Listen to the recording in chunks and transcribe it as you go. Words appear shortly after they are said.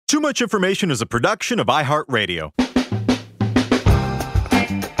Too Much Information is a production of iHeart.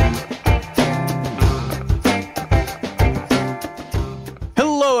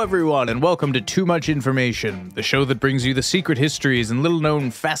 Hello, everyone, and welcome to Too Much Information, the show that brings you the secret histories and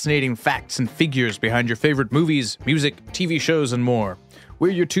little-known fascinating facts and figures behind your favorite movies, music, TV shows, and more.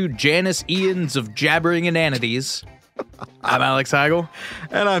 We're your two Janice Ians of jabbering inanities. I'm Alex Heigl.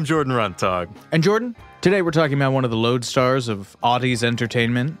 And I'm Jordan Runtagh. And Jordan, today we're talking about one of the lodestars of Aughties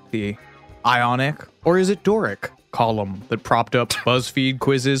entertainment, the Ionic, or is it Doric, column that propped up BuzzFeed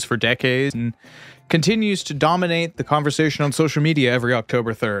quizzes for decades and continues to dominate the conversation on social media every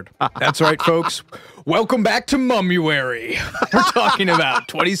October 3rd. That's right, folks. Welcome back to Mummuary. We're talking about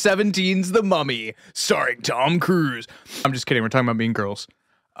 2017's The Mummy, starring Tom Cruise. I'm just kidding. We're talking about Mean Girls.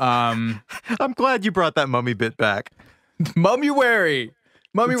 I'm glad you brought that mummy bit back. Mummuary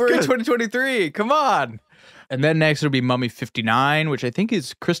 2023. Come on. And then next it'll be Mummy 59, which I think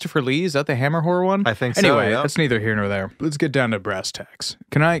is Christopher Lee. Is that the Hammer horror one? I think so. Anyway, yeah. That's neither here nor there. Let's get down to brass tacks.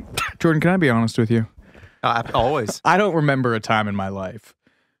 Jordan, can I be honest with you? Always. I don't remember a time in my life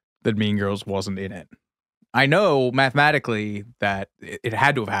that Mean Girls wasn't in it. I know mathematically that it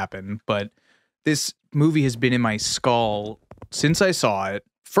had to have happened, but this movie has been in my skull since I saw it.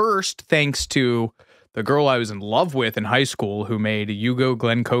 First, thanks to the girl I was in love with in high school who made Hugo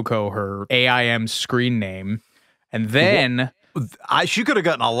Glen Coco her AIM screen name. And then... She could have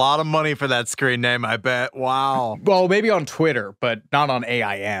gotten a lot of money for that screen name, I bet. Wow. Well, maybe on Twitter, but not on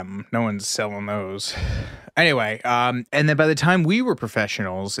AIM. No one's selling those. Anyway, and then by the time we were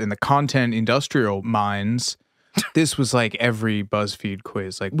professionals in the content industrial minds, this was like every BuzzFeed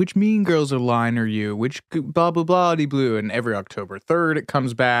quiz. Like, which Mean Girls line are you? Which blah, blah, blah, blue. And every October 3rd, it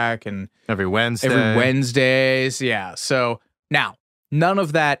comes back. And every Wednesday. Every Wednesdays. Yeah. So now, none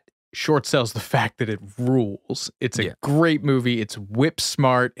of that short sells the fact that it rules. It's a great movie. It's whip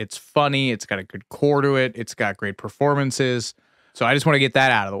smart. It's funny. It's got a good core to it. It's got great performances. So I just want to get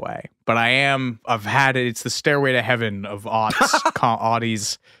that out of the way. But I've had it. It's the stairway to heaven of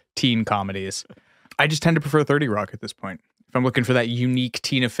Aughties teen comedies. I just tend to prefer 30 Rock at this point. If I'm looking for that unique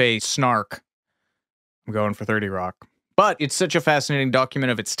Tina Fey snark, I'm going for 30 Rock. But it's such a fascinating document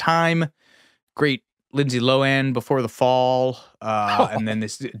of its time. Great Lindsay Lohan Before the Fall. And then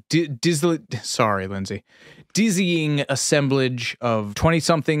this dizzying assemblage of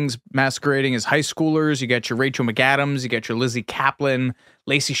 20-somethings masquerading as high schoolers. You got your Rachel McAdams, you got your Lizzie Kaplan,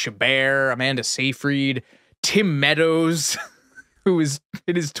 Lacey Chabert, Amanda Seyfried, Tim Meadows, who is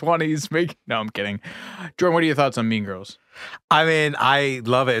in his 20s. No, I'm kidding. Jordan, what are your thoughts on Mean Girls? I mean, I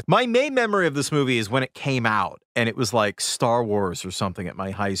love it. My main memory of this movie is when it came out, and it was like Star Wars or something at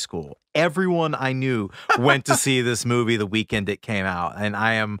my high school. Everyone I knew went to see this movie the weekend it came out, and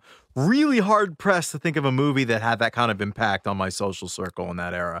I am really hard-pressed to think of a movie that had that kind of impact on my social circle in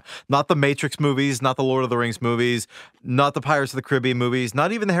that era. Not the Matrix movies, not the Lord of the Rings movies, not the Pirates of the Caribbean movies,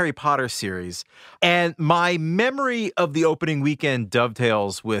 not even the Harry Potter series. And my memory of the opening weekend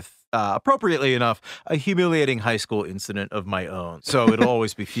dovetails with, appropriately enough, a humiliating high school incident of my own. So it'll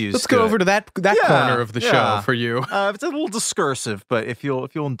always be fused. Let's go over to that corner of the show for you. It's a little discursive, but if you'll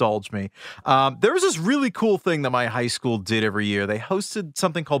indulge me, there was this really cool thing that my high school did every year. They hosted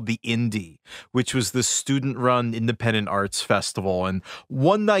something called the Indie, which was the student-run independent arts festival. And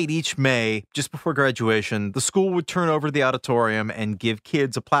one night each May, just before graduation, the school would turn over the auditorium and give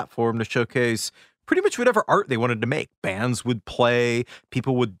kids a platform to showcase pretty much whatever art they wanted to make. Bands would play,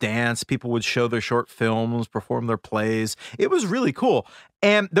 people would dance, people would show their short films, perform their plays. It was really cool.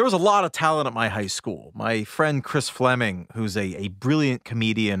 And there was a lot of talent at my high school. My friend Chris Fleming, who's a brilliant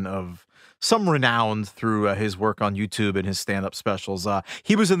comedian of some renown through his work on YouTube and his stand-up specials,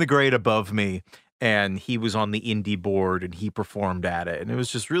 he was in the grade above me, and he was on the indie board, and he performed at it. And it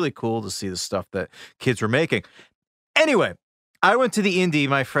was just really cool to see the stuff that kids were making. Anyway, I went to the Indie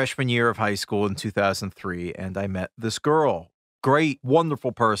my freshman year of high school in 2003, and I met this girl. Great,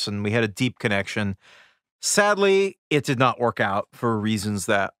 wonderful person. We had a deep connection. Sadly, it did not work out for reasons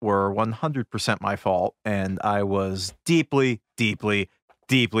that were 100% my fault, and I was deeply, deeply,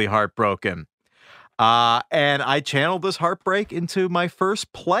 deeply heartbroken. And I channeled this heartbreak into my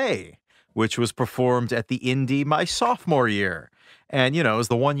first play, which was performed at the Indie my sophomore year. And, you know, it was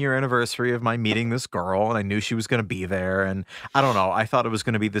the 1-year anniversary of my meeting this girl, and I knew she was going to be there. And I don't know, I thought it was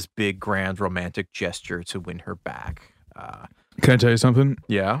going to be this big, grand, romantic gesture to win her back. Can I tell you something?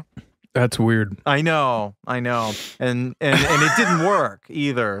 Yeah? That's weird. I know. And it didn't work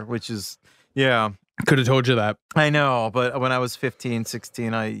either, which is, yeah. Could have told you that. I know, but when I was 15,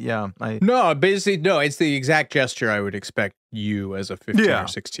 16, No, basically, no, it's the exact gesture I would expect you as a 15 or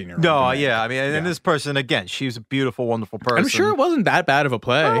 16-year-old. No, I mean, and this person, again, she's a beautiful, wonderful person. I'm sure it wasn't that bad of a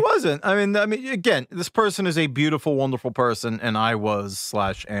play. No, it wasn't. I mean, again, this person is a beautiful, wonderful person, and I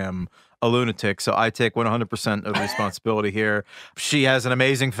was/am a lunatic, so I take 100% of the responsibility here. She has an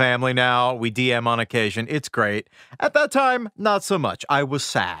amazing family now. We DM on occasion. It's great. At that time, not so much. I was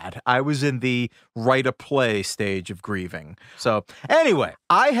sad. I was in the write-a-play stage of grieving. So anyway,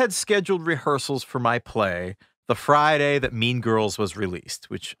 I had scheduled rehearsals for my play the Friday that Mean Girls was released,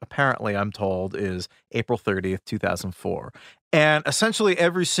 which apparently I'm told is April 30th, 2004. And essentially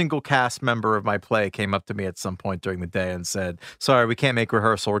every single cast member of my play came up to me at some point during the day and said, sorry, we can't make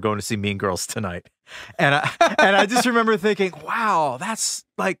rehearsal. We're going to see Mean Girls tonight. And I just remember thinking, wow, that's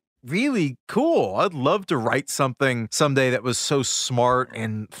like really cool. I'd love to write something someday that was so smart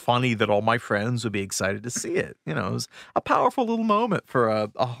and funny that all my friends would be excited to see it. You know, it was a powerful little moment for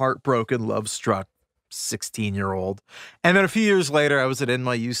a heartbroken, love-struck 16-year-old. And then a few years later, I was at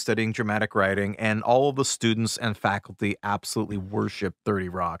NYU studying dramatic writing, and all of the students and faculty absolutely worshiped 30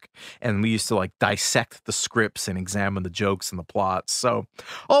 Rock. And we used to like dissect the scripts and examine the jokes and the plots. So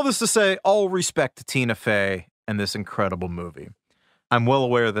all this to say, all respect to Tina Fey and this incredible movie. I'm well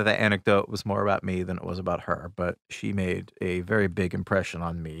aware that the anecdote was more about me than it was about her, but she made a very big impression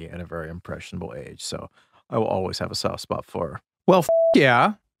on me at a very impressionable age. So I will always have a soft spot for her. Well,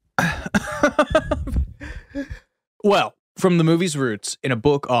 yeah. Well, from the movie's roots in a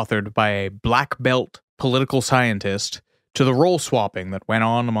book authored by a black belt political scientist, to the role swapping that went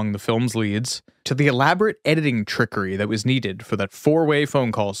on among the film's leads, to the elaborate editing trickery that was needed for that four-way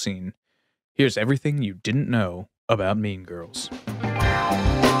phone call scene, here's everything you didn't know about Mean Girls.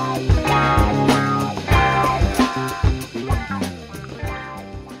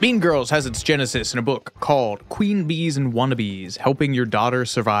 Mean Girls has its genesis in a book called Queen Bees and Wannabes, Helping Your Daughter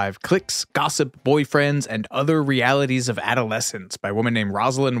Survive Cliques, Gossip, Boyfriends, and Other Realities of Adolescence by a woman named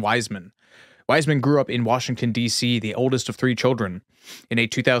Rosalind Wiseman. Wiseman grew up in Washington, D.C., the oldest of three children. In a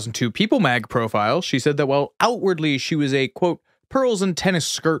 2002 People Mag profile, she said that while outwardly she was a, quote, pearls and tennis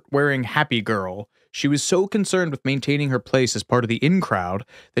skirt wearing happy girl, she was so concerned with maintaining her place as part of the in crowd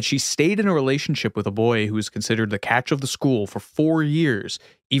that she stayed in a relationship with a boy who was considered the catch of the school for 4 years,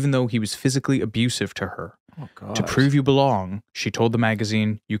 even though he was physically abusive to her. Oh, gosh. To prove you belong, she told the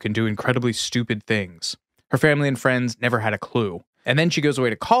magazine, you can do incredibly stupid things. Her family and friends never had a clue. And then she goes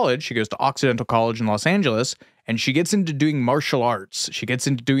away to college. She goes to Occidental College in Los Angeles, and she gets into doing martial arts. She gets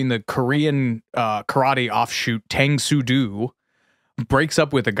into doing the Korean karate offshoot Tang Soo Do, breaks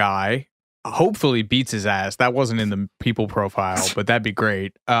up with a guy, hopefully beats his ass. That wasn't in the People profile, but that'd be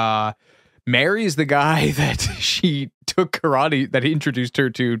great. Marries the guy that she took karate, that he introduced her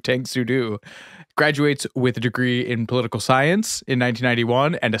to Tang Soo Do. Graduates with a degree in political science in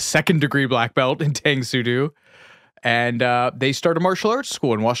 1991 and a second degree black belt in Tang Soo Do. And they start a martial arts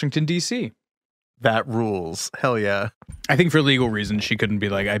school in Washington, D.C. That rules. Hell yeah. I think for legal reasons, she couldn't be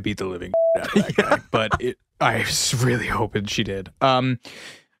like, I beat the living out of that guy. But I was really hoping she did.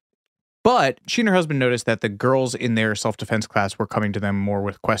 But she and her husband noticed that the girls in their self-defense class were coming to them more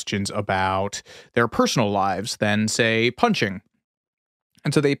with questions about their personal lives than, say, punching.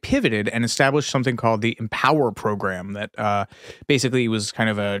 And so they pivoted and established something called the Empower program that basically was kind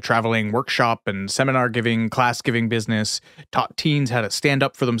of a traveling workshop and seminar giving, class giving business, taught teens how to stand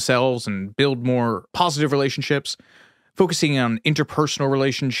up for themselves and build more positive relationships, focusing on interpersonal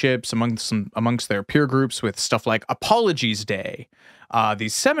relationships amongst their peer groups with stuff like Apologies Day.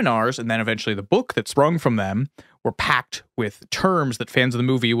 These seminars, and then eventually the book that sprung from them, were packed with terms that fans of the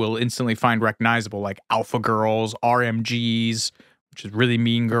movie will instantly find recognizable, like alpha girls, RMGs, which is really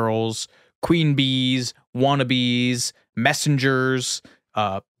Mean Girls, queen bees, wannabes, messengers,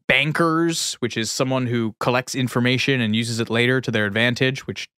 bankers, which is someone who collects information and uses it later to their advantage,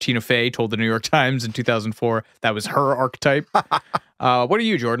 which Tina Fey told the New York Times in 2004 that was her archetype. What are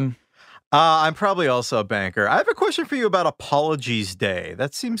you, Jordan? I'm probably also a banker. I have a question for you about Apologies Day.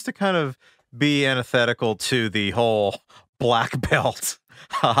 That seems to kind of be antithetical to the whole black belt.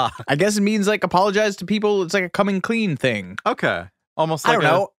 I guess it means like apologize to people. It's like a coming clean thing. Okay. Almost like I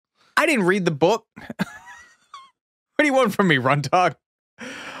don't know. I didn't read the book. What do you want from me, Runtagh?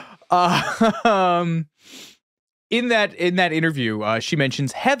 In that interview, she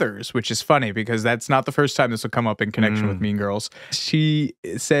mentions Heathers, which is funny because that's not the first time this will come up in connection with Mean Girls. She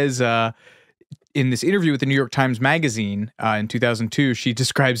says in this interview with the New York Times Magazine in 2002, she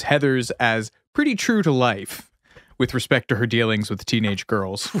describes Heathers as pretty true to life with respect to her dealings with teenage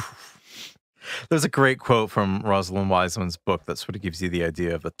girls. There's a great quote from Rosalind Wiseman's book that sort of gives you the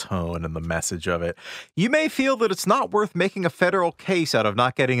idea of the tone and the message of it. You may feel that it's not worth making a federal case out of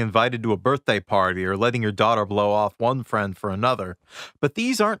not getting invited to a birthday party or letting your daughter blow off one friend for another. But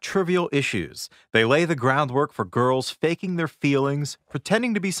these aren't trivial issues. They lay the groundwork for girls faking their feelings,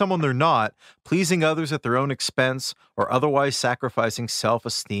 pretending to be someone they're not, pleasing others at their own expense, or otherwise sacrificing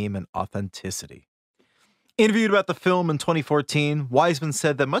self-esteem and authenticity. Interviewed about the film in 2014, Wiseman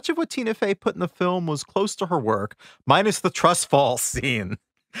said that much of what Tina Fey put in the film was close to her work, minus the trust falls scene.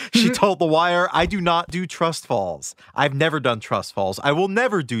 She told The Wire, "I do not do trust falls. I've never done trust falls. I will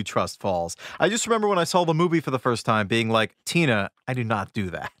never do trust falls. I just remember when I saw the movie for the first time being like, Tina, I do not do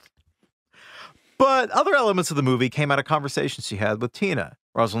that." But other elements of the movie came out of conversations she had with Tina.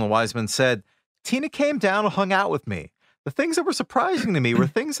 Rosalind Wiseman said, "Tina came down and hung out with me. The things that were surprising to me were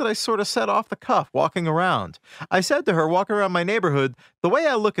things that I sort of said off the cuff walking around. I said to her, walking around my neighborhood, the way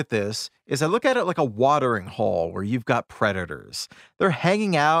I look at this is I look at it like a watering hole where you've got predators. They're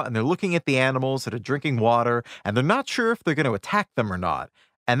hanging out and they're looking at the animals that are drinking water and they're not sure if they're going to attack them or not.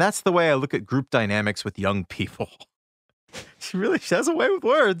 And that's the way I look at group dynamics with young people." She has a way with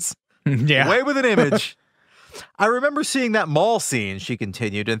words. Yeah. Way with an image. "I remember seeing that mall scene," she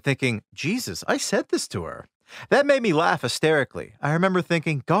continued, and thinking, Jesus, I said this to her. That made me laugh hysterically. I remember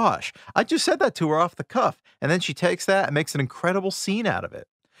thinking, gosh, I just said that to her off the cuff. And then she takes that and makes an incredible scene out of it.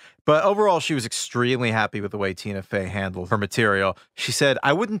 But overall, she was extremely happy with the way Tina Fey handled her material. She said,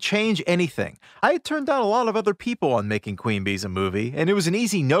 "I wouldn't change anything. I had turned down a lot of other people on making Queen Bee's a movie, and it was an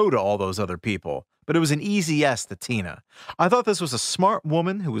easy no to all those other people. But it was an easy yes to Tina. I thought this was a smart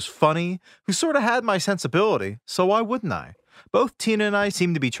woman who was funny, who sort of had my sensibility, so why wouldn't I? Both Tina and I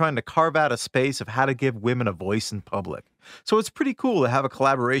seem to be trying to carve out a space of how to give women a voice in public. So it's pretty cool to have a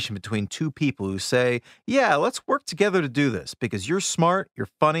collaboration between two people who say, yeah, let's work together to do this because you're smart, you're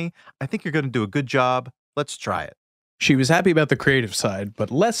funny, I think you're going to do a good job. Let's try it." She was happy about the creative side, but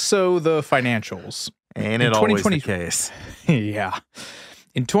less so the financials. Ain't it always the case? Yeah.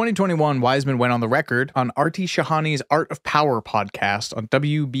 In 2021, Wiseman went on the record on Artie Shahani's Art of Power podcast on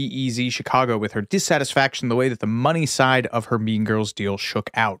WBEZ Chicago with her dissatisfaction the way that the money side of her Mean Girls deal shook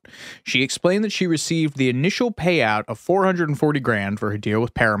out. She explained that she received the initial payout of $440,000 for her deal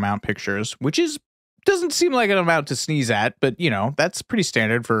with Paramount Pictures, which doesn't seem like an amount to sneeze at, but that's pretty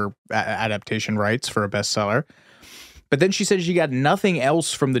standard for adaptation rights for a bestseller. But then she said she got nothing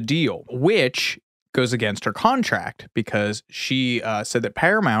else from the deal, which goes against her contract because she said that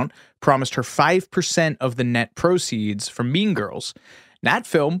Paramount promised her 5% of the net proceeds from Mean Girls. That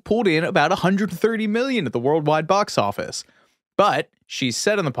film pulled in about $130 million at the worldwide box office. But she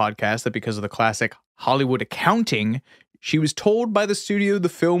said on the podcast that because of the classic Hollywood accounting, she was told by the studio the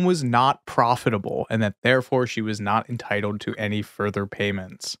film was not profitable and that therefore she was not entitled to any further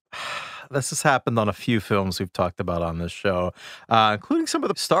payments. This has happened on a few films we've talked about on this show, including some of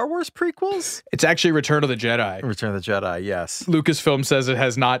the Star Wars prequels. It's actually Return of the Jedi. Return of the Jedi, yes. Lucasfilm says it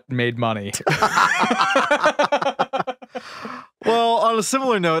has not made money. Well, on a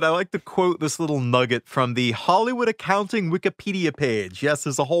similar note, I like to quote this little nugget from the Hollywood Accounting Wikipedia page. Yes,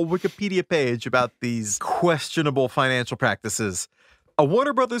 there's a whole Wikipedia page about these questionable financial practices. A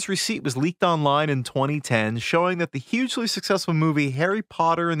Warner Brothers receipt was leaked online in 2010 showing that the hugely successful movie Harry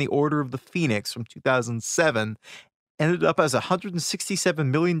Potter and the Order of the Phoenix from 2007 ended up as a $167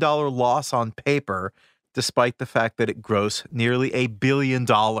 million loss on paper, despite the fact that it grossed nearly $1 billion.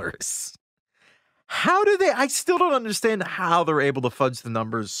 How do they? I still don't understand how they're able to fudge the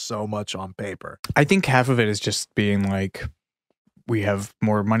numbers so much on paper. I think half of it is just being like, we have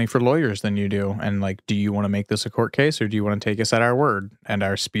more money for lawyers than you do. And like, do you want to make this a court case or do you want to take us at our word and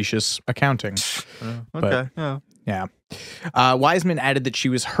our specious accounting? Okay. Yeah. Wiseman added that she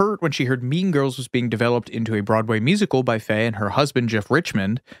was hurt when she heard Mean Girls was being developed into a Broadway musical by Fey and her husband, Jeff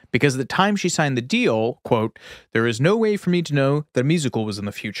Richmond, because at the time she signed the deal, quote, "There is no way for me to know that a musical was in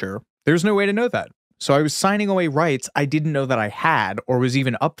the future. There's no way to know that. So I was signing away rights I didn't know that I had or was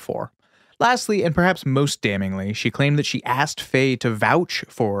even up for." Lastly, and perhaps most damningly, she claimed that she asked Fey to vouch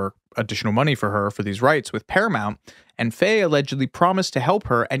for additional money for her for these rights with Paramount, and Fey allegedly promised to help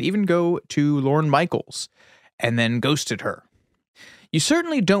her and even go to Lorne Michaels, and then ghosted her. You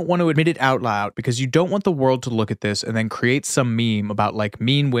certainly don't want to admit it out loud because you don't want the world to look at this and then create some meme about like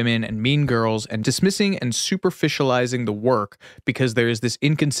mean women and mean girls and dismissing and superficializing the work because there is this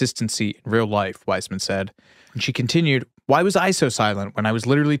inconsistency in real life, Wiseman said. And she continued, "Why was I so silent when I was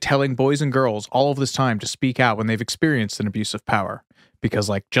literally telling boys and girls all of this time to speak out when they've experienced an abuse of power? Because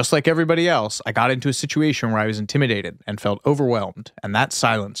like, just like everybody else, I got into a situation where I was intimidated and felt overwhelmed, and that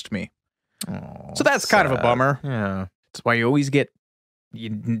silenced me." Oh, so that's kind of a bummer. Yeah. That's why you always get you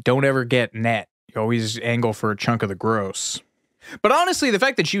don't ever get net. You always angle for a chunk of the gross. But honestly, the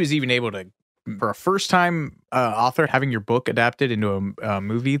fact that she was even able to, for a first-time author, having your book adapted into a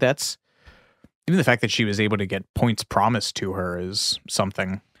movie, that's, even the fact that she was able to get points promised to her is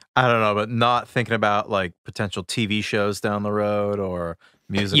something. I don't know, but not thinking about like potential TV shows down the road or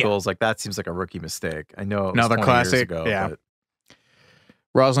musicals, like that seems like a rookie mistake. I know it was Another 20 classic, years ago, yeah. but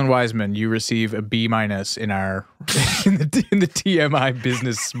Rosalind Wiseman, you receive a B- in our in the TMI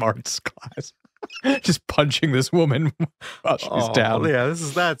business smarts class. Just punching this woman while she's down. Yeah,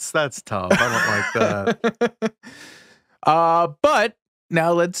 that's tough. I don't like that. But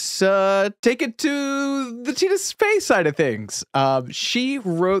now let's take it to the Tina Fey side of things. She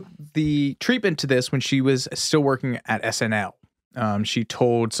wrote the treatment to this when she was still working at SNL. She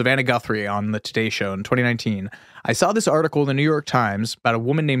told Savannah Guthrie on the Today Show in 2019, I saw this article in the New York Times about a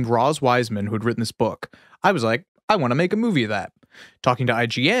woman named Roz Wiseman who had written this book. I was like, I want to make a movie of that. Talking to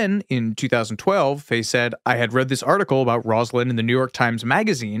IGN in 2012, Faye said, I had read this article about Rosalind in the New York Times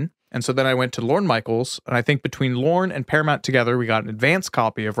Magazine, and so then I went to Lorne Michaels, and I think between Lorne and Paramount together, we got an advance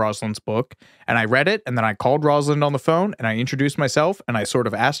copy of Rosalind's book, and I read it, and then I called Rosalind on the phone, and I introduced myself, and I sort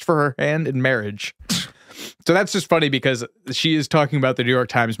of asked for her hand in marriage. So that's just funny because she is talking about the New York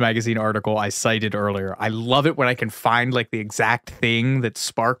Times Magazine article I cited earlier. I love it when I can find like the exact thing that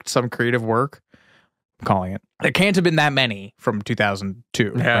sparked some creative work. I'm calling it. There can't have been that many from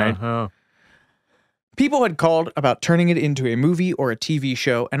 2002, right? Oh. People had called about turning it into a movie or a TV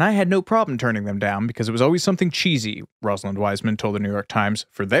show, and I had no problem turning them down because it was always something cheesy, Rosalind Wiseman told the New York Times.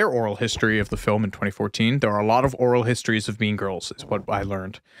 For their oral history of the film in 2014, there are a lot of oral histories of Mean Girls, is what I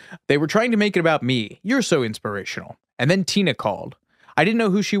learned. They were trying to make it about me. You're so inspirational. And then Tina called. I didn't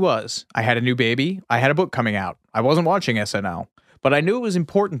know who she was. I had a new baby. I had a book coming out. I wasn't watching SNL. But I knew it was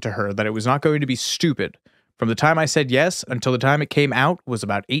important to her that it was not going to be stupid. From the time I said yes until the time it came out was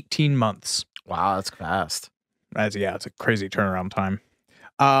about 18 months. Wow, that's fast. It's a crazy turnaround time.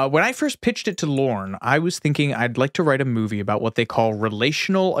 When I first pitched it to Lorne, I was thinking I'd like to write a movie about what they call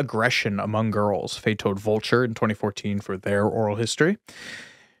relational aggression among girls, Faye told Vulture in 2014 for their oral history.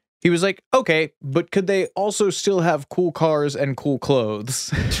 He was like, okay, but could they also still have cool cars and cool clothes?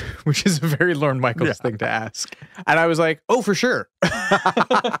 Which is a very Lorne Michaels thing to ask. And I was like, oh, for sure.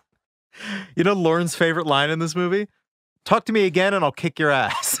 You know Lorne's favorite line in this movie? Talk to me again and I'll kick your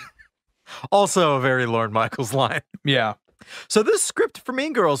ass. Also a very Lorne Michaels line. Yeah. So this script for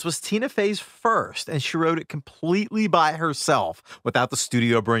Mean Girls was Tina Fey's first, and she wrote it completely by herself without the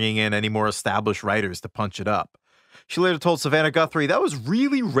studio bringing in any more established writers to punch it up. She later told Savannah Guthrie that was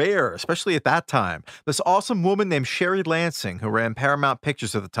really rare, especially at that time. This awesome woman named Sherry Lansing, who ran Paramount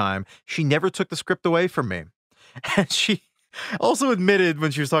Pictures at the time, she never took the script away from me. And she also admitted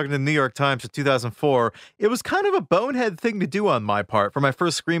when she was talking to the New York Times in 2004, it was kind of a bonehead thing to do on my part for my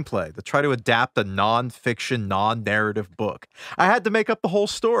first screenplay, to try to adapt a non-fiction, non-narrative book. I had to make up the whole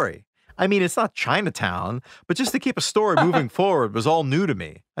story. I mean, it's not Chinatown, but just to keep a story moving forward was all new to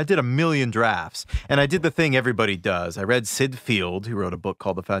me. I did a million drafts, and I did the thing everybody does. I read Sid Field, who wrote a book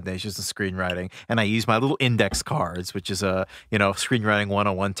called The Foundations of Screenwriting, and I used my little index cards, which is a, screenwriting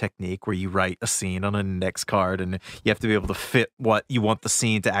 101 technique where you write a scene on an index card, and you have to be able to fit what you want the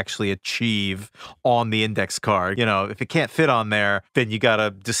scene to actually achieve on the index card. You know, if it can't fit on there, then you got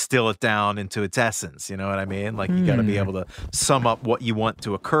to distill it down into its essence. You know what I mean? Like, you got to be able to sum up what you want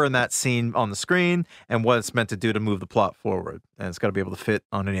to occur in that scene on the screen and what it's meant to do to move the plot forward. And it's got to be able to fit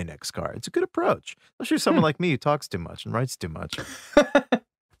on an index card. It's a good approach, especially someone like me who talks too much and writes too much.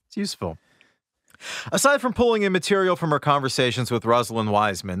 It's useful. Aside from pulling in material from her conversations with Rosalind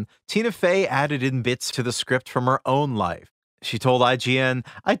Wiseman, Tina Fey added in bits to the script from her own life. She told IGN,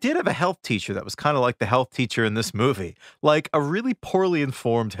 I did have a health teacher that was kind of like the health teacher in this movie, like a really poorly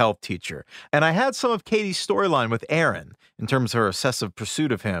informed health teacher. And I had some of Katie's storyline with Aaron in terms of her obsessive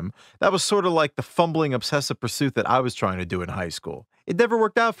pursuit of him. That was sort of like the fumbling obsessive pursuit that I was trying to do in high school. It never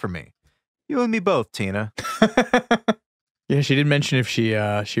worked out for me. You and me both, Tina. Yeah, she did mention if she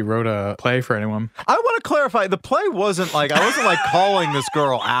wrote a play for anyone. I want to clarify, the play wasn't like, I wasn't like calling this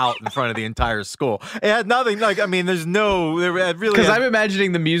girl out in front of the entire school. It had nothing, like, I mean, there's no, it really. Because I'm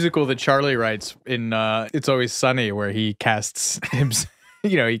imagining the musical that Charlie writes in It's Always Sunny, where he casts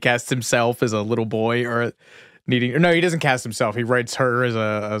himself as a little boy or no, he doesn't cast himself. He writes her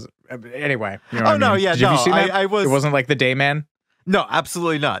as anyway. You know no, yeah, Have no, you seen that? I was. It wasn't like The Dayman? No,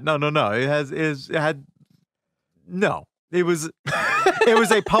 absolutely not. No. It was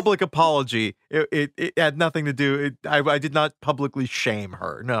a public apology. It had nothing to do. I did not publicly shame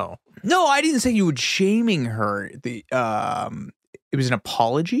her. No, I didn't say you were shaming her. It was an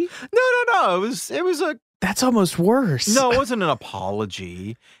apology. No. It was a That's almost worse. No, it wasn't an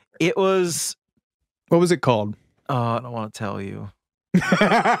apology. It was... What was it called? I don't want to tell you.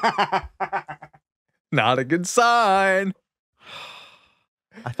 Not a good sign.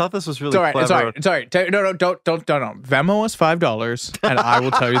 I thought this was really clever. It's all right. No, don't. Venmo us $5, and I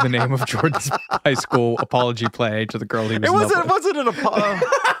will tell you the name of Jordan's high school apology play to the girl he was in love with. It wasn't an apology.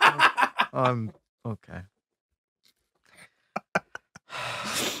 Okay.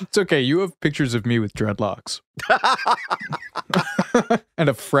 It's okay. You have pictures of me with dreadlocks. And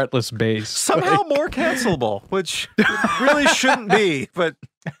a fretless bass. Somehow more cancelable, which really shouldn't be, but...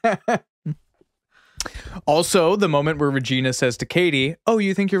 Also, the moment where Regina says to Katie, "Oh,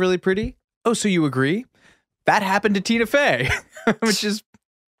 you think you're really pretty? Oh, so you agree?" That happened to Tina Fey, which is...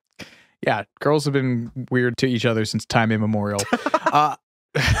 Yeah, girls have been weird to each other since time immemorial.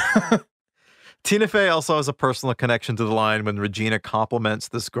 Tina Fey also has a personal connection to the line when Regina compliments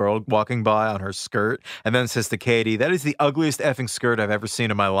this girl walking by on her skirt and then says to Katie, "That is the ugliest effing skirt I've ever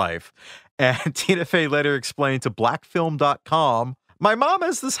seen in my life." And Tina Fey later explained to blackfilm.com, "My mom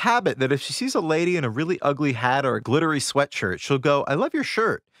has this habit that if she sees a lady in a really ugly hat or a glittery sweatshirt, she'll go, 'I love your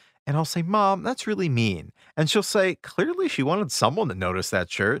shirt.' And I'll say, 'Mom, that's really mean.' And she'll say, 'Clearly she wanted someone to notice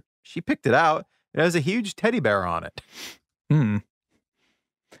that shirt. She picked it out. It has a huge teddy bear on it.'"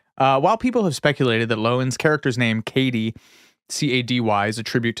 While people have speculated that Lowen's character's name, Cady, C-A-D-Y, is a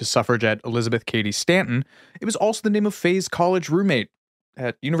tribute to suffragette Elizabeth Cady Stanton, it was also the name of Fey's college roommate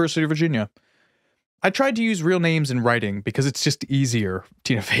at University of Virginia. "I tried to use real names in writing because it's just easier,"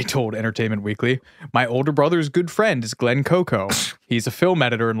 Tina Fey told Entertainment Weekly. "My older brother's good friend is Glenn Coco. He's a film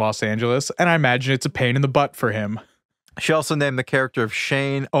editor in Los Angeles, and I imagine it's a pain in the butt for him." She also named the character of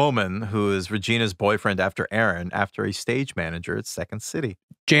Shane Oman, who is Regina's boyfriend after Aaron, after a stage manager at Second City.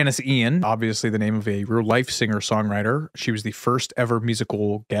 Janice Ian, obviously the name of a real-life singer-songwriter. She was the first ever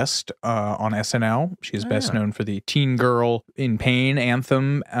musical guest on SNL. She is best known for the Teen Girl in Pain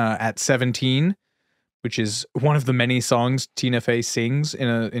anthem at 17, which is one of the many songs Tina Fey sings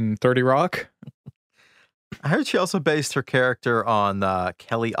in 30 Rock. I heard she also based her character on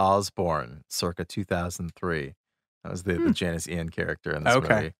Kelly Osbourne, circa 2003. That was the Janice Ian character in this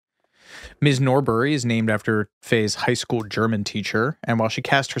movie. Ms. Norbury is named after Fey's high school German teacher, and while she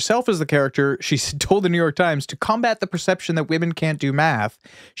cast herself as the character, she told the New York Times to combat the perception that women can't do math.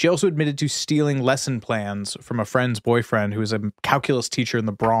 She also admitted to stealing lesson plans from a friend's boyfriend who was a calculus teacher in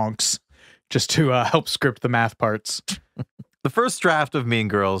the Bronx, just to help script the math parts. The first draft of Mean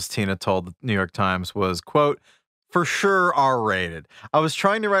Girls, Tina told the New York Times, was, quote, "For sure R-rated. I was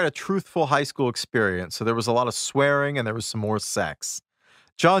trying to write a truthful high school experience, so there was a lot of swearing and there was some more sex.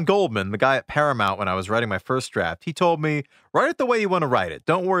 John Goldman, the guy at Paramount when I was writing my first draft, he told me, write it the way you want to write it.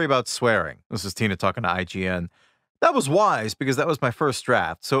 Don't worry about swearing." This is Tina talking to IGN. "That was wise because that was my first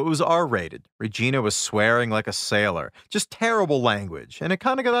draft, so it was R-rated. Regina was swearing like a sailor. Just terrible language, and it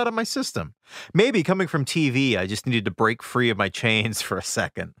kind of got out of my system. Maybe coming from TV, I just needed to break free of my chains for a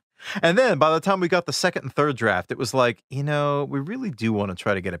second. And then by the time we got the second and third draft, it was like, we really do want to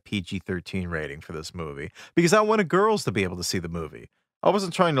try to get a PG-13 rating for this movie because I wanted girls to be able to see the movie. I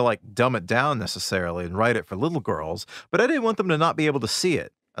wasn't trying to dumb it down necessarily and write it for little girls, but I didn't want them to not be able to see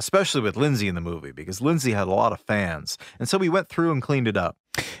it, especially with Lindsay in the movie because Lindsay had a lot of fans. And so we went through and cleaned it up."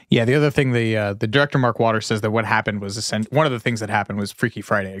 Yeah, the other thing, the director Mark Waters says that what happened was one of the things that happened was Freaky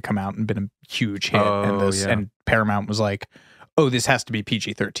Friday had come out and been a huge hit, and Paramount was like, "Oh, this has to be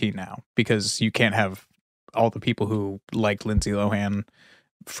PG-13 now because you can't have all the people who like Lindsay Lohan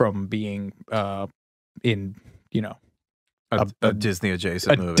from being in a Disney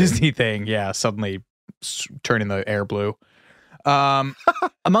adjacent movie. Disney thing, suddenly turning the air blue."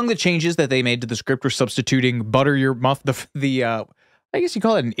 Among the changes that they made to the script were substituting "butter your muff," I guess you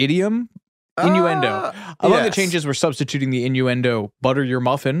call it an idiom, innuendo. Among the changes were substituting the innuendo "butter your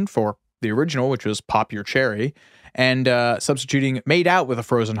muffin" for the original, which was "pop your cherry," and substituting "made out with a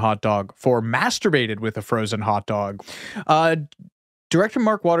frozen hot dog" for "masturbated with a frozen hot dog." Director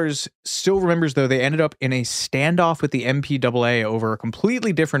Mark Waters still remembers, though, they ended up in a standoff with the MPAA over a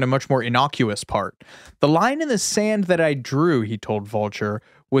completely different and much more innocuous part. "The line in the sand that I drew," he told Vulture,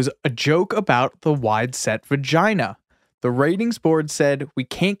 "was a joke about the wide-set vagina. The ratings board said, we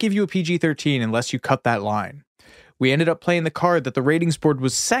can't give you a PG-13 unless you cut that line. We ended up playing the card that the ratings board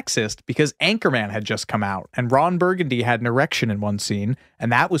was sexist because Anchorman had just come out, and Ron Burgundy had an erection in one scene,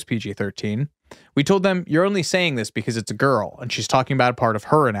 and that was PG-13. We told them, you're only saying this because it's a girl, and she's talking about a part of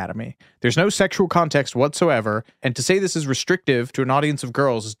her anatomy. There's no sexual context whatsoever, and to say this is restrictive to an audience of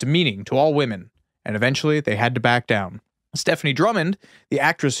girls is demeaning to all women." And eventually, they had to back down. Stephanie Drummond, the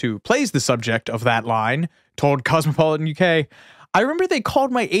actress who plays the subject of that line, told Cosmopolitan UK, I remember they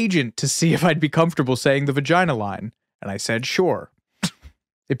called my agent to see if I'd be comfortable saying the vagina line, and I said sure.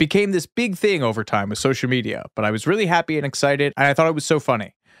 It became this big thing over time with social media, but I was really happy and excited, and I thought it was so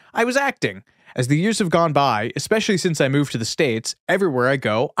funny. I was acting. As the years have gone by, especially since I moved to the States, everywhere I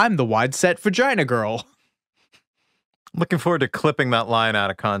go, I'm the wide-set vagina girl. Looking forward to clipping that line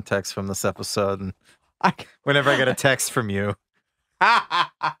out of context from this episode, and whenever I get a text from you.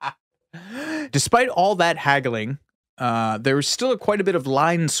 Despite all that haggling, there was still quite a bit of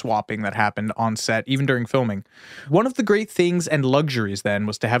line swapping that happened on set, even during filming. One of the great things and luxuries then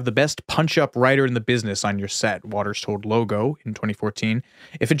was to have the best punch-up writer in the business on your set, Waters told Logo in 2014.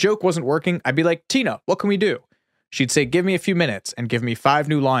 If a joke wasn't working, I'd be like, Tina, what can we do? She'd say, give me a few minutes, and give me 5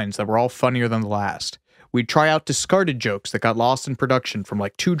 new lines that were all funnier than the last. We'd try out discarded jokes that got lost in production from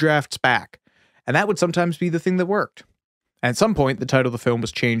like 2 drafts back, and that would sometimes be the thing that worked. And at some point, the title of the film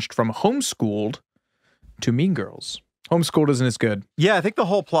was changed from Homeschooled to Mean Girls. Homeschooled isn't as good. Yeah, I think the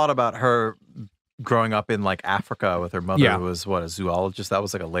whole plot about her growing up in like Africa with her mother was a zoologist. That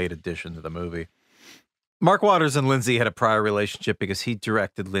was like a late addition to the movie. Mark Waters and Lindsay had a prior relationship because he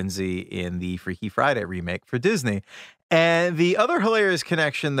directed Lindsay in the Freaky Friday remake for Disney. And the other hilarious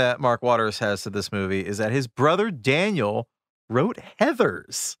connection that Mark Waters has to this movie is that his brother Daniel wrote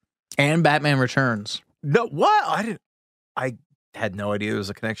Heathers. And Batman Returns. No, what? I had no idea there was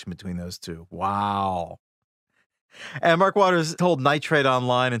a connection between those two. Wow. And Mark Waters told Nitrate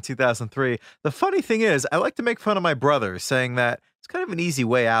Online in 2003, the funny thing is, I like to make fun of my brother, saying that it's kind of an easy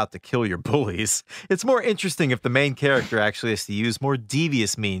way out to kill your bullies. It's more interesting if the main character actually has to use more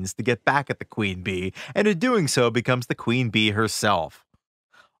devious means to get back at the Queen Bee, and in doing so becomes the Queen Bee herself.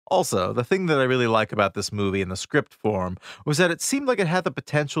 Also, the thing that I really like about this movie in the script form was that it seemed like it had the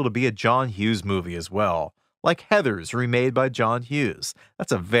potential to be a John Hughes movie as well. Like Heathers, remade by John Hughes.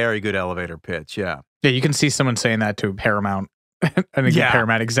 That's a very good elevator pitch, yeah. Yeah, you can see someone saying that to Paramount. I think the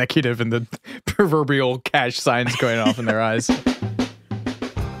Paramount executive and the proverbial cash signs going off in their eyes.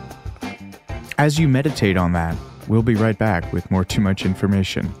 As you meditate on that, we'll be right back with more Too Much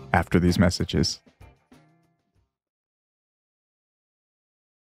Information after these messages.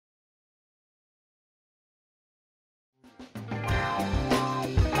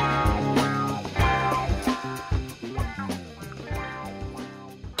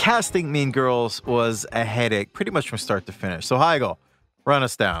 Casting Mean Girls was a headache pretty much from start to finish. So Heigl, run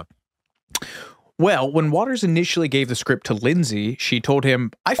us down. Well, when Waters initially gave the script to Lindsay, she told him,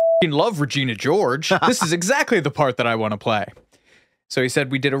 I f***ing love Regina George. This is exactly the part that I want to play. So he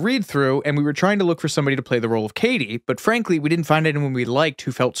said, we did a read through and we were trying to look for somebody to play the role of Katie, but frankly, we didn't find anyone we liked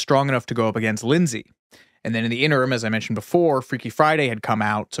who felt strong enough to go up against Lindsay. And then in the interim, as I mentioned before, Freaky Friday had come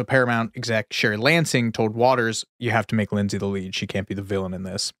out, so Paramount exec Sherry Lansing told Waters, you have to make Lindsay the lead. She can't be the villain in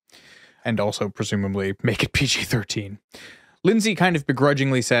this. And also, presumably, make it PG-13. Lindsay kind of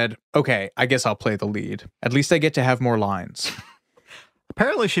begrudgingly said, okay, I guess I'll play the lead. At least I get to have more lines.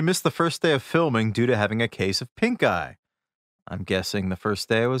 Apparently, she missed the first day of filming due to having a case of pink eye. I'm guessing the first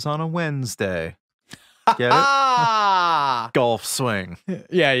day was on a Wednesday. Get it? Golf swing.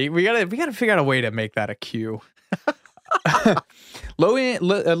 Yeah, we gotta figure out a way to make that a cue.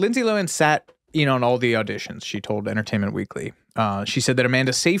 Lindsay Lohan sat in on all the auditions, she told Entertainment Weekly. She said that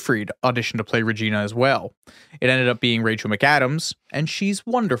Amanda Seyfried auditioned to play Regina as well. It ended up being Rachel McAdams, and she's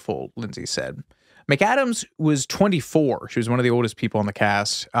wonderful, Lindsay said. McAdams was 24. She was one of the oldest people on the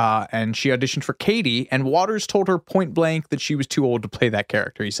cast, and she auditioned for Katie, and Waters told her point blank that she was too old to play that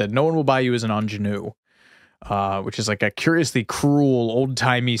character. He said, no one will buy you as an ingenue. Which is like a curiously cruel,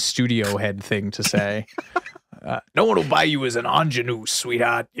 old-timey studio head thing to say. No one will buy you as an ingenue,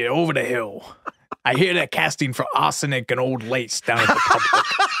 sweetheart. You're over the hill. I hear they're casting for arsenic and old lace down at the public.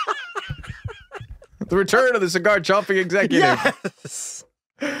 The return of the cigar-chomping executive. Yes!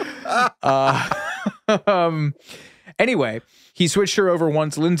 Anyway, he switched her over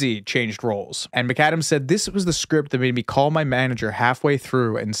once Lindsay changed roles. And McAdams said, this was the script that made me call my manager halfway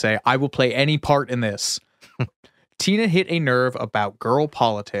through and say, I will play any part in this. Tina hit a nerve about girl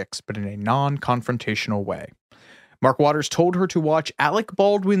politics, but in a non-confrontational way. Mark Waters told her to watch Alec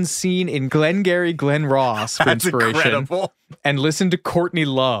Baldwin's scene in Glengarry Glen Ross for inspiration. Incredible. And listen to Courtney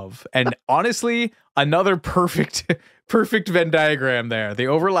Love. And honestly, another perfect Venn diagram there. The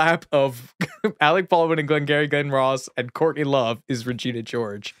overlap of Alec Baldwin and Glengarry Glen Ross and Courtney Love is Regina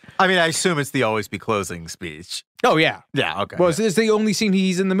George. I mean, I assume it's the Always Be Closing speech. Oh, yeah. Yeah, okay. Well, yeah. it's the only scene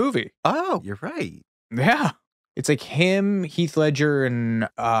he's in the movie. Oh, you're right. Yeah. It's like him, Heath Ledger, and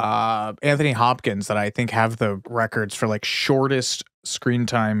Anthony Hopkins that I think have the records for like shortest screen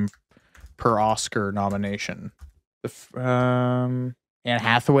time per Oscar nomination. Anne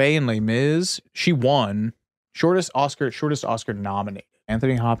Hathaway in Les Mis, she won. Shortest Oscar nominated.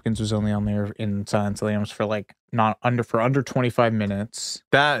 Anthony Hopkins was only on there in Silence of the Lambs for like under 25 minutes.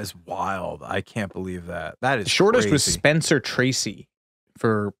 That is wild. I can't believe that. That is The shortest crazy. was Spencer Tracy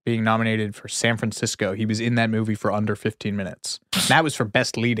for being nominated for San Francisco. He was in that movie for under 15 minutes. That was for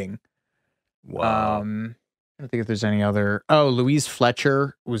best leading. Wow. I don't think if there's any other. Oh, Louise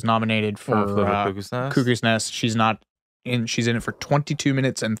Fletcher was nominated for Cuckoo's Nest. Cuckoo's Nest. She's not in. She's in it for 22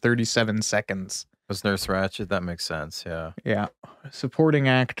 minutes and 37 seconds. Was Nurse Ratched? That makes sense. Yeah. Yeah. Supporting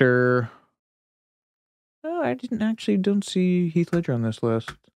actor. Oh, I don't see Heath Ledger on this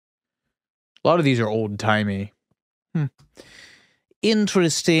list. A lot of these are old timey.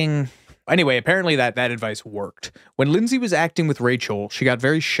 Interesting. Anyway, apparently that advice worked. When Lindsay was acting with Rachel, she got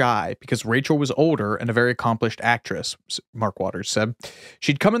very shy because Rachel was older and a very accomplished actress, Mark Waters said.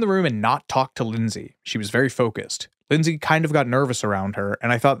 She'd come in the room and not talk to Lindsay. She was very focused. Lindsay kind of got nervous around her,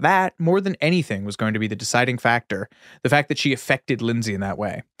 and I thought that, more than anything, was going to be the deciding factor, the fact that she affected Lindsay in that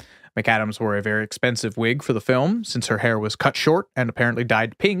way. McAdams wore a very expensive wig for the film, since her hair was cut short and apparently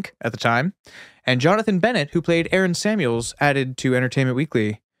dyed pink at the time. And Jonathan Bennett, who played Aaron Samuels, added to Entertainment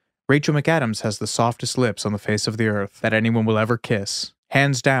Weekly, Rachel McAdams has the softest lips on the face of the earth that anyone will ever kiss.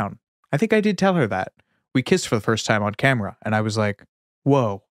 Hands down. I think I did tell her that. We kissed for the first time on camera, and I was like,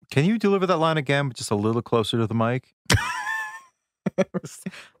 whoa. Can you deliver that line again, but just a little closer to the mic? A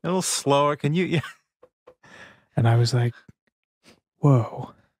little slower. Can you? Yeah. And I was like,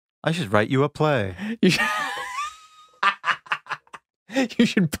 whoa. I should write you a play. You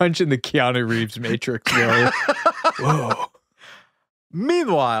should punch in the Keanu Reeves Matrix, bro. Whoa.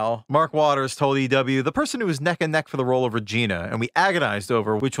 Meanwhile, Mark Waters told EW the person who was neck and neck for the role of Regina, and we agonized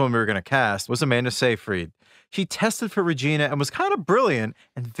over which one we were going to cast, was Amanda Seyfried. She tested for Regina and was kind of brilliant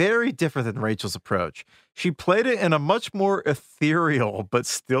and very different than Rachel's approach. She played it in a much more ethereal but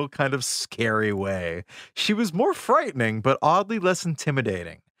still kind of scary way. She was more frightening but oddly less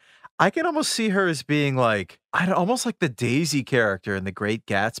intimidating. I can almost see her as being like, almost like the Daisy character in The Great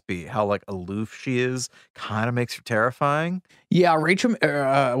Gatsby, how like aloof she is, kind of makes her terrifying. Yeah,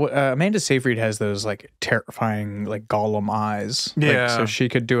 Amanda Seyfried has those like terrifying like Gollum eyes. Yeah. So she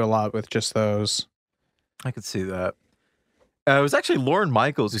could do a lot with just those. I could see that. It was actually Lauren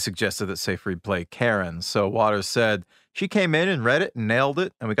Michaels who suggested that Seyfried play Karen. So Waters said, she came in and read it and nailed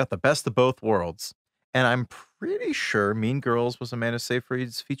it, and we got the best of both worlds. And I'm pretty sure Mean Girls was Amanda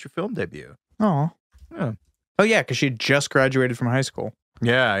Seyfried's feature film debut. Oh. Yeah. Oh, yeah, because she had just graduated from high school.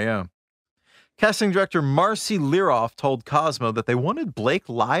 Yeah. Casting director Marcy Liroff told Cosmo that they wanted Blake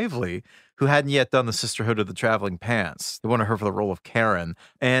Lively, who hadn't yet done the Sisterhood of the Traveling Pants. They wanted her for the role of Karen.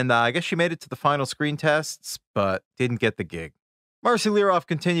 And I guess she made it to the final screen tests, but didn't get the gig. Marcy Liroff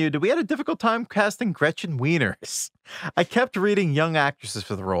continued, we had a difficult time casting Gretchen Wieners. I kept reading young actresses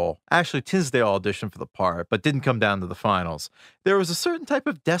for the role. Ashley Tisdale auditioned for the part, but didn't come down to the finals. There was a certain type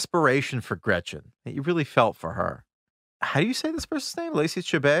of desperation for Gretchen that you really felt for her. How do you say this person's name? Lacey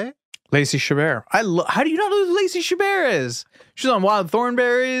Chabert? Lacey Chabert. How do you not know who Lacey Chabert is? She's on Wild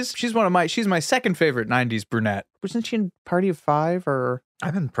Thornberrys. She's my second favorite 90s brunette. Wasn't she in Party of Five or?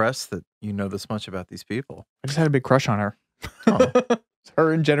 I'm impressed that you know this much about these people. I just had a big crush on her. Oh.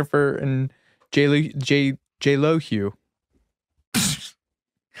 Her and Jennifer and J Lo Hugh.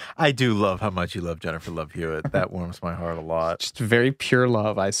 I do love how much you love Jennifer Love Hewitt. That warms my heart a lot. Just very pure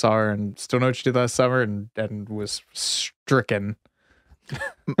love. I saw her and still know what she did last summer and was stricken.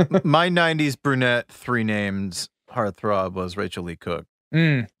 My 90s brunette, 3 names heartthrob was Rachel Lee Cook.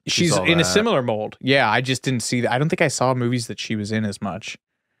 She's in a similar mold. Yeah, I just didn't see that. I don't think I saw movies that she was in as much.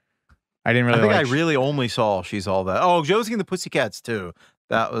 I didn't really. I think I really only saw She's All That. Oh, Josie and the Pussycats too.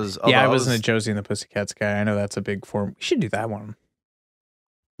 That was. Yeah, I wasn't a Josie and the Pussycats guy. I know that's a big form. We should do that one.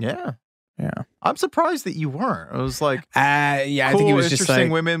 Yeah. I'm surprised that you weren't. It was like, I cool, think it was just interesting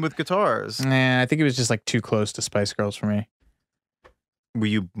like women with guitars. I think it was just like too close to Spice Girls for me. Were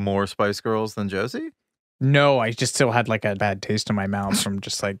you more Spice Girls than Josie? No, I just still had like a bad taste in my mouth from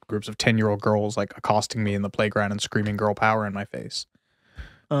just like groups of 10-year-old girls like accosting me in the playground and screaming girl power in my face.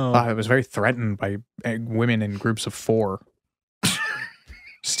 Oh. I was very threatened by women in groups of 4.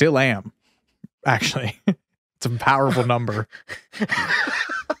 Still am, actually. It's a powerful number.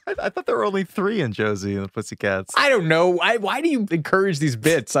 I thought there were only 3 in Josie and the Pussycats. I don't know. Why do you encourage these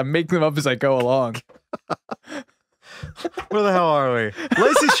bits? I'm making them up as I go along. Where the hell are we?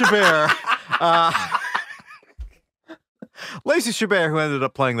 Lacey Chabert. Lacey Chabert, who ended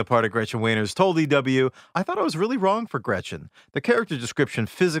up playing the part of Gretchen Wieners, told EW, I thought I was really wrong for Gretchen. The character description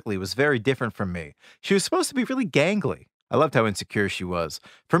physically was very different from me. She was supposed to be really gangly. I loved how insecure she was.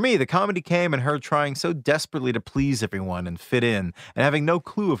 For me, the comedy came in her trying so desperately to please everyone and fit in, and having no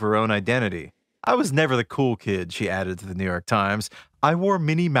clue of her own identity. I was never the cool kid, she added to the New York Times. I wore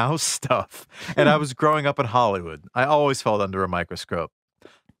Minnie Mouse stuff, and I was growing up in Hollywood. I always felt under a microscope.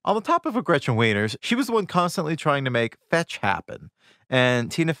 On the topic of Gretchen Wieners, she was the one constantly trying to make fetch happen.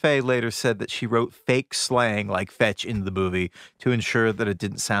 And Tina Fey later said that she wrote fake slang like fetch into the movie to ensure that it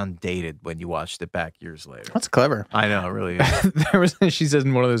didn't sound dated when you watched it back years later. That's clever. I know, it really is. She said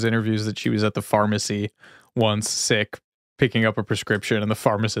in one of those interviews that she was at the pharmacy once sick, picking up a prescription, and the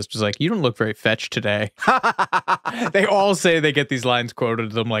pharmacist was like, "You don't look very fetched today." They all say they get these lines quoted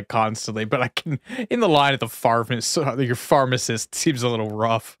to them like constantly, but I can, in the line at the pharmacist, your pharmacist seems a little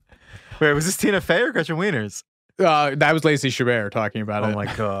rough. Wait, was this Tina Fey or Gretchen Wieners? That was Lacey Chabert talking about it. Oh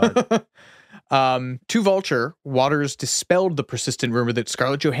my God. To Vulture, Waters dispelled the persistent rumor that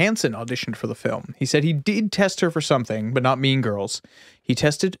Scarlett Johansson auditioned for the film. He said he did test her for something, but not Mean Girls. He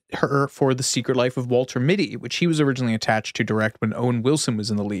tested her for The Secret Life of Walter Mitty, which he was originally attached to direct when Owen Wilson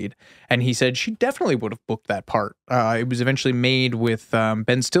was in the lead. And he said she definitely would have booked that part. It was eventually made with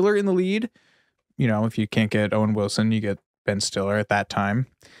Ben Stiller in the lead. You know, if you can't get Owen Wilson, you get Ben Stiller at that time.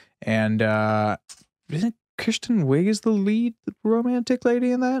 And isn't Kristen Wiig is the lead romantic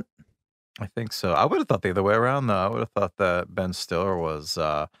lady in that? I think so. I would have thought the other way around, though. I would have thought that Ben Stiller was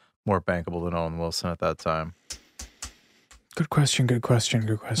more bankable than Owen Wilson at that time. Good question.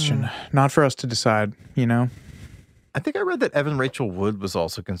 Not for us to decide, you know? I think I read that Evan Rachel Wood was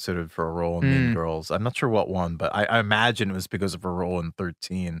also considered for a role in Mean Girls. I'm not sure what one, but I imagine it was because of her role in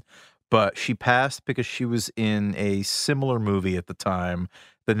 13. But she passed because she was in a similar movie at the time,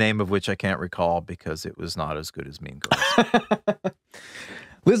 the name of which I can't recall because it was not as good as Mean Girls.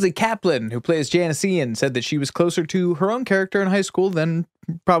 Lizzie Kaplan, who plays Janice Ian, said that she was closer to her own character in high school than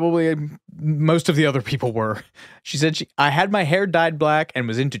probably most of the other people were. She said, I had my hair dyed black and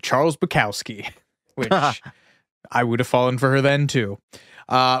was into Charles Bukowski, which I would have fallen for her then too.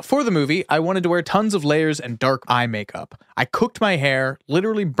 For the movie, I wanted to wear tons of layers and dark eye makeup. I cooked my hair,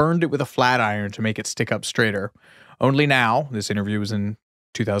 literally burned it with a flat iron to make it stick up straighter. Only now, this interview was in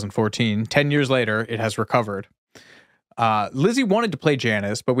 2014, 10 years later, it has recovered. Lizzie wanted to play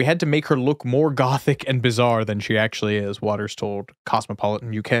Janice, but we had to make her look more gothic and bizarre than she actually is, Waters told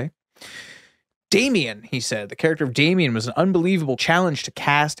Cosmopolitan UK. Damien, he said, the character of Damien was an unbelievable challenge to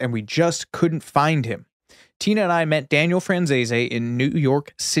cast, and we just couldn't find him. Tina and I met Daniel Franzese in New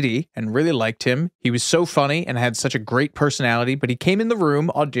York City and really liked him. He was so funny and had such a great personality, but he came in the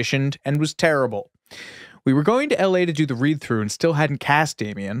room, auditioned, and was terrible. We were going to LA to do the read-through and still hadn't cast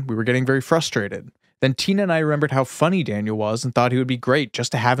Damien. We were getting very frustrated. Then Tina and I remembered how funny Daniel was and thought he would be great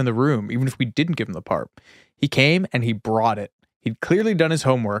just to have in the room, even if we didn't give him the part. He came and he brought it. He'd clearly done his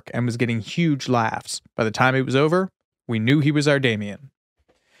homework and was getting huge laughs. By the time it was over, we knew he was our Damien.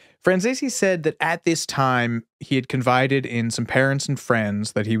 Franzese said that at this time, he had confided in some parents and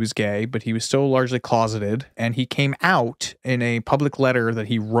friends that he was gay, but he was still largely closeted, and he came out in a public letter that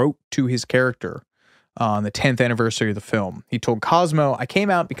he wrote to his character on the 10th anniversary of the film. He told Cosmo, I came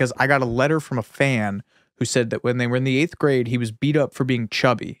out because I got a letter from a fan who said that when they were in the 8th grade, he was beat up for being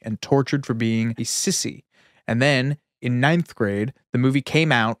chubby and tortured for being a sissy. And then in 9th grade, the movie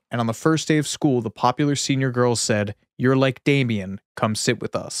came out, and on the first day of school, the popular senior girls said, "You're like Damien, come sit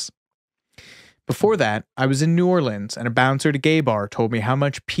with us." Before that, I was in New Orleans, and a bouncer at a gay bar told me how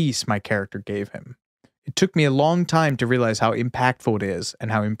much peace my character gave him. It took me a long time to realize how impactful it is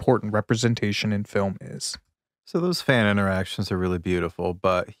and how important representation in film is. So those fan interactions are really beautiful,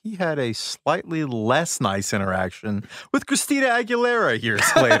 but he had a slightly less nice interaction with Christina Aguilera years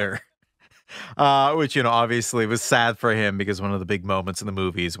later. Which, you know, obviously was sad for him because one of the big moments in the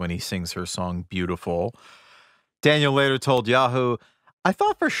movie is when he sings her song Beautiful. Daniel later told Yahoo, I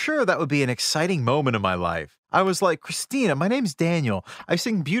thought for sure that would be an exciting moment in my life. I was like, Christina, my name's Daniel. I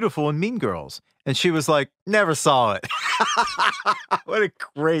sing Beautiful in Mean Girls. And she was like, never saw it. What a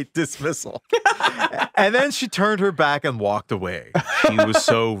great dismissal. And then she turned her back and walked away. She was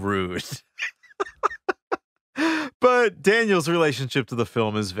so rude. But Daniel's relationship to the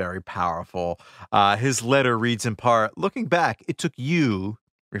film is very powerful. His letter reads in part, looking back, it took you,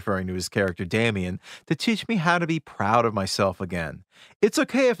 referring to his character Damien, to teach me how to be proud of myself again. It's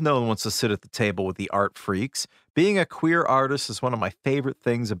okay if no one wants to sit at the table with the art freaks. Being a queer artist is one of my favorite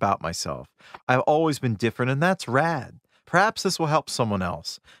things about myself. I've always been different, and that's rad. Perhaps this will help someone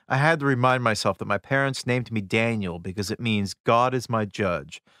else. I had to remind myself that my parents named me Daniel because it means God is my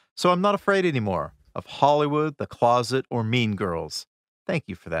judge. So I'm not afraid anymore of Hollywood, the closet, or Mean Girls. Thank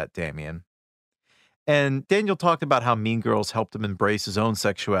you for that, Damien. And Daniel talked about how Mean Girls helped him embrace his own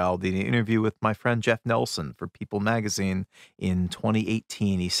sexuality in an interview with my friend Jeff Nelson for People magazine in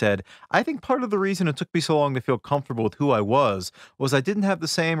 2018. He said, I think part of the reason it took me so long to feel comfortable with who I was I didn't have the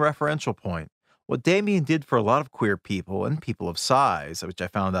same referential point. What Damien did for a lot of queer people and people of size, which I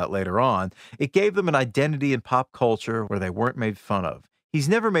found out later on, it gave them an identity in pop culture where they weren't made fun of. He's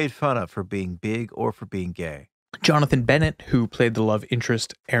never made fun of for being big or for being gay. Jonathan Bennett, who played the love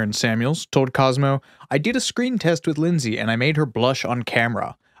interest Aaron Samuels, told Cosmo, "I did a screen test with Lindsay and I made her blush on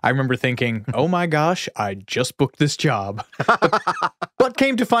camera. I remember thinking, oh my gosh, I just booked this job." But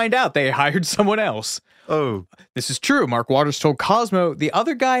came to find out they hired someone else. Oh. This is true. Mark Waters told Cosmo, "The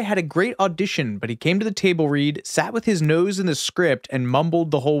other guy had a great audition, but he came to the table read, sat with his nose in the script, and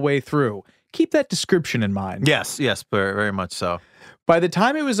mumbled the whole way through. Keep that description in mind." Yes, very, very much so. By the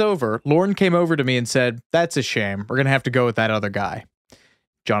time it was over, Lauren came over to me and said, "That's a shame. We're going to have to go with that other guy."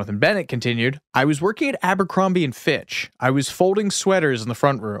 Jonathan Bennett continued, "I was working at Abercrombie & Fitch. I was folding sweaters in the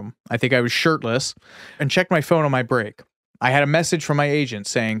front room. I think I was shirtless, and checked my phone on my break. I had a message from my agent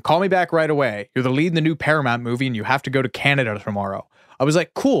saying, 'Call me back right away. You're the lead in the new Paramount movie and you have to go to Canada tomorrow.' I was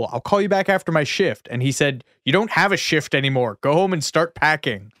like, 'Cool, I'll call you back after my shift.' And he said, 'You don't have a shift anymore. Go home and start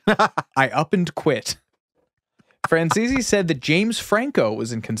packing.' I up and quit." Franzese said that James Franco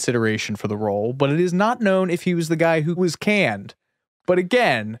was in consideration for the role, but it is not known if he was the guy who was canned. But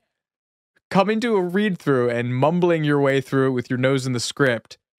again, coming to a read-through and mumbling your way through it with your nose in the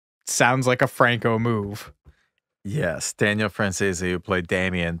script sounds like a Franco move. Yes, Daniel Franzese, who played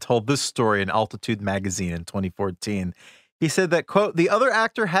Damien, told this story in Altitude magazine in 2014. He said that, quote, "The other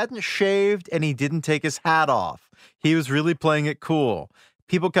actor hadn't shaved and he didn't take his hat off. He was really playing it cool.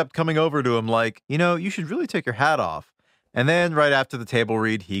 People kept coming over to him like, you should really take your hat off." And then right after the table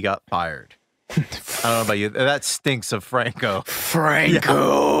read, he got fired. I don't know about you. That stinks of Franco.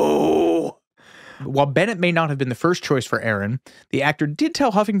 Franco! Yeah. While Bennett may not have been the first choice for Aaron, the actor did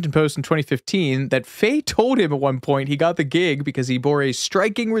tell Huffington Post in 2015 that Faye told him at one point he got the gig because he bore a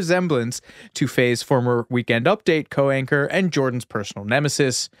striking resemblance to Faye's former Weekend Update co-anchor and Jordan's personal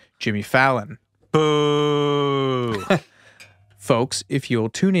nemesis, Jimmy Fallon. Boo! Folks, if you'll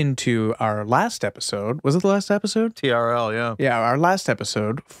tune into our last episode, was it the last episode? TRL, yeah. Yeah, our last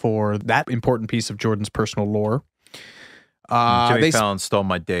episode for that important piece of Jordan's personal lore. Jimmy Fallon stole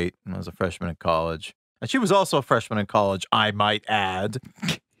my date when I was a freshman in college. And she was also a freshman in college, I might add.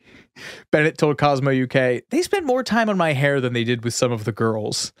 Bennett told Cosmo UK, "They spent more time on my hair than they did with some of the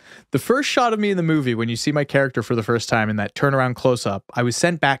girls. The first shot of me in the movie, when you see my character for the first time in that turnaround close-up, I was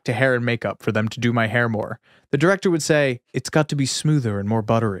sent back to hair and makeup for them to do my hair more. The director would say, 'It's got to be smoother and more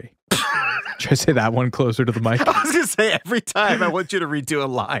buttery.'" Should I say that one closer to the mic? I was going to say, every time I want you to redo a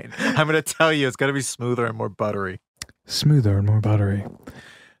line, I'm going to tell you it's got to be smoother and more buttery. Smoother and more buttery.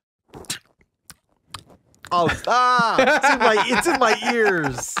 Oh, stop! It's in my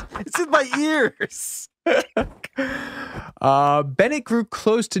ears. It's in my ears. Bennett grew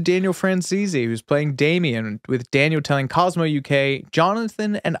close to Daniel Franzese, who's playing Damien, with Daniel telling Cosmo UK,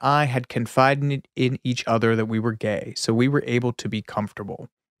 "Jonathan and I had confided in each other that we were gay, so we were able to be comfortable."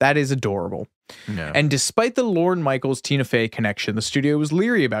 That is adorable. Yeah. And despite the Lorne Michaels Tina Fey connection, the studio was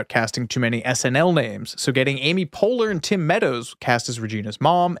leery about casting too many SNL names, so getting Amy Poehler and Tim Meadows cast as Regina's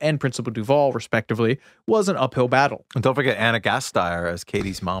mom and Principal Duvall, respectively, was an uphill battle. And don't forget Anna Gasteyer as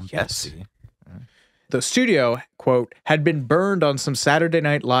Katie's mom, Yes. Betsy. The studio, quote, had been burned on some Saturday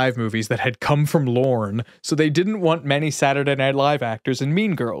Night Live movies that had come from Lorne, so they didn't want many Saturday Night Live actors in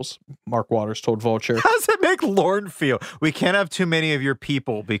Mean Girls, Mark Waters told Vulture. How does it make Lorne feel? We can't have too many of your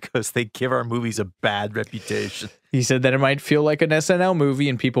people because they give our movies a bad reputation. He said that it might feel like an SNL movie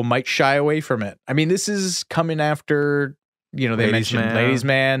and people might shy away from it. I mean, this is coming after, they mentioned Ladies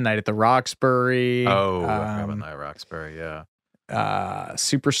Man, Night at the Roxbury. Oh, Night at Roxbury, yeah.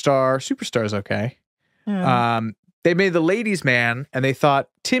 Superstar. Superstar's okay. Yeah. They made The Ladies Man, and they thought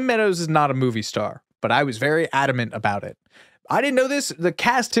Tim Meadows is not a movie star, but I was very adamant about it. I didn't know this. The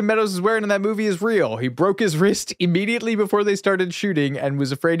cast Tim Meadows is wearing in that movie is real. He broke his wrist immediately before they started shooting and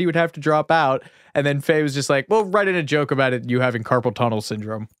was afraid he would have to drop out. And then Faye was just like, well, write in a joke about it, you having carpal tunnel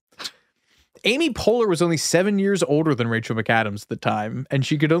syndrome. Amy Poehler was only 7 years older than Rachel McAdams at the time, and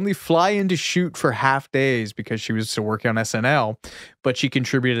she could only fly in to shoot for half days because she was still working on SNL. But she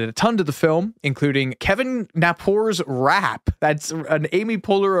contributed a ton to the film, including Kevin Napor's rap. That's an Amy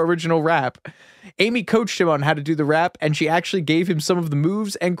Poehler original rap. Amy coached him on how to do the rap, and she actually gave him some of the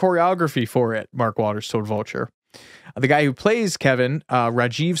moves and choreography for it, Mark Waters told Vulture. The guy who plays Kevin,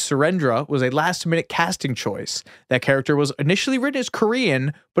 Rajiv Surendra, was a last-minute casting choice. That character was initially written as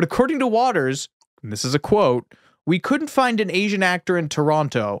Korean, but according to Waters, and this is a quote, "We couldn't find an Asian actor in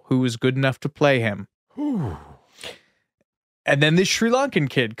Toronto who was good enough to play him." And then this Sri Lankan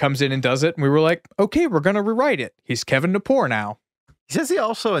kid comes in and does it, and we were like, okay, we're going to rewrite it. He's Kevin Napor now. He says he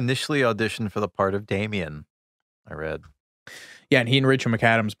also initially auditioned for the part of Damien, I read. Yeah, and he and Rachel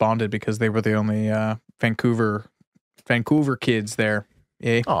McAdams bonded because they were the only Vancouver kids there.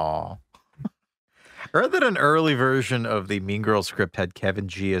 Yeah. Aw. I read that an early version of the Mean Girls script had Kevin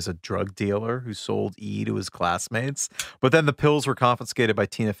G as a drug dealer who sold E to his classmates, but then the pills were confiscated by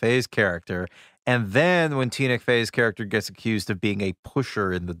Tina Fey's character. And then when Tina Fey's character gets accused of being a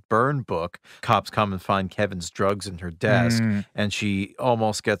pusher in the burn book, cops come and find Kevin's drugs in her desk, and she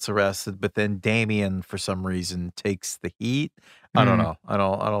almost gets arrested, but then Damien, for some reason, takes the heat. I don't know. I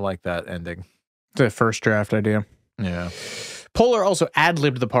don't like that ending. The first draft idea. Yeah. Poehler also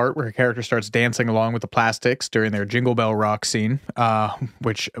ad-libbed the part where her character starts dancing along with the plastics during their Jingle Bell Rock scene,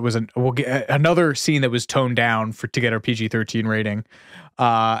 which was another scene that was toned down to get our PG-13 rating.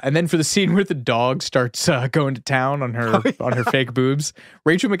 And then for the scene where the dog starts going to town on her on her fake boobs,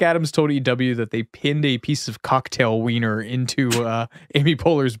 Rachel McAdams told EW that they pinned a piece of cocktail wiener into Amy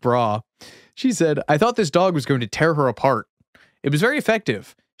Poehler's bra. She said, "I thought this dog was going to tear her apart. It was very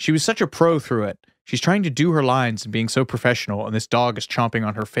effective. She was such a pro through it. She's trying to do her lines and being so professional, and this dog is chomping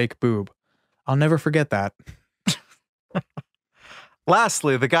on her fake boob. I'll never forget that."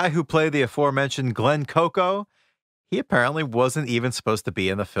 Lastly, the guy who played the aforementioned Glenn Coco, he apparently wasn't even supposed to be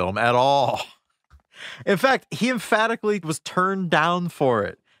in the film at all. In fact, he emphatically was turned down for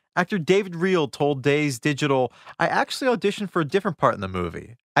it. Actor David Reel told Days Digital, "I actually auditioned for a different part in the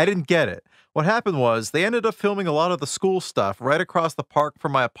movie. I didn't get it. What happened was they ended up filming a lot of the school stuff right across the park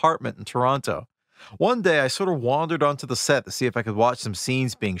from my apartment in Toronto. One day I sort of wandered onto the set to see if I could watch some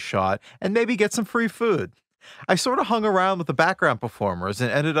scenes being shot and maybe get some free food. I sort of hung around with the background performers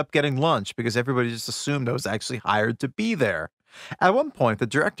and ended up getting lunch because everybody just assumed I was actually hired to be there. At one point, the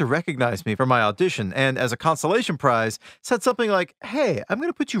director recognized me for my audition and, as a consolation prize, said something like, 'Hey, I'm going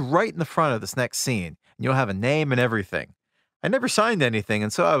to put you right in the front of this next scene, and you'll have a name and everything.' I never signed anything,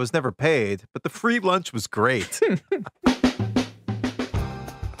 and so I was never paid, but the free lunch was great."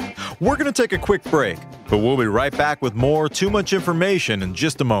 We're going to take a quick break, but we'll be right back with more Too Much Information in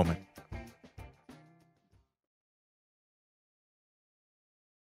just a moment.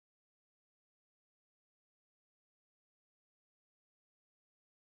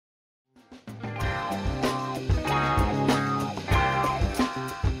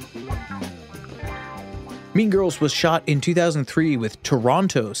 Mean Girls was shot in 2003 with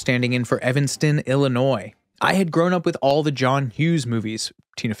Toronto standing in for Evanston, Illinois. I had grown up with all the John Hughes movies,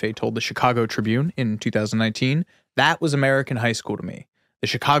 Tina Fey told the Chicago Tribune in 2019. That was American high school to me, the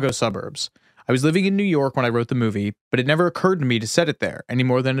Chicago suburbs. I was living in New York when I wrote the movie, but it never occurred to me to set it there, any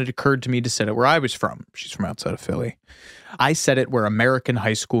more than it occurred to me to set it where I was from. She's from outside of Philly. I set it where American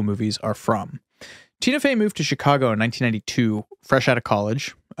high school movies are from. Tina Fey moved to Chicago in 1992, fresh out of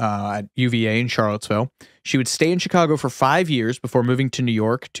college at UVA in Charlottesville. She would stay in Chicago for 5 years before moving to New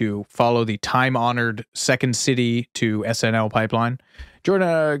York to follow the time-honored Second City to SNL pipeline. Jordan,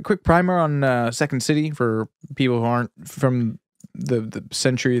 a quick primer on Second City for people who aren't from the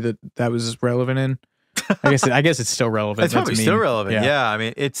century that was relevant in. I guess it's still relevant. It's probably still relevant. Yeah, I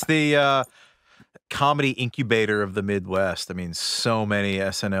mean, it's the comedy incubator of the Midwest. I mean, so many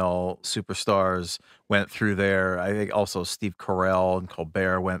SNL superstars went through there. I think also Steve Carell and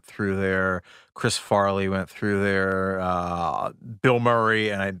Colbert went through there. Chris Farley went through there. Bill Murray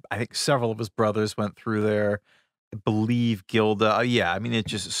and I think several of his brothers went through there. I believe Gilda. Yeah, I mean, it's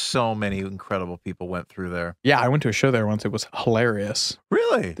just so many incredible people went through there. Yeah, I went to a show there once. It was hilarious.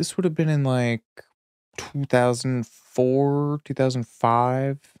 Really? This would have been in like 2004,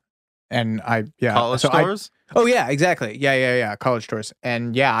 2005. And College Tours? Oh yeah, exactly. Yeah. College Tours.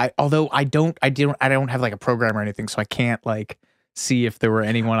 And yeah, I don't have like a program or anything, so I can't like see if there were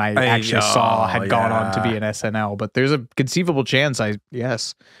anyone I actually saw had gone on to be an SNL. But there's a conceivable chance.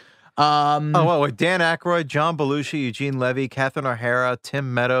 Yes. Wait, Dan Aykroyd, John Belushi, Eugene Levy, Catherine O'Hara,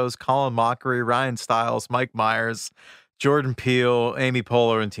 Tim Meadows, Colin Mockery, Ryan Stiles, Mike Myers, Jordan Peele, Amy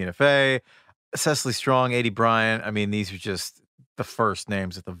Poehler, and Tina Fey, Cecily Strong, Aidy Bryant. I mean, these are just the first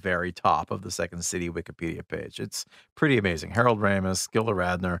names at the very top of the Second City Wikipedia page. It's pretty amazing. Harold Ramis, Gilda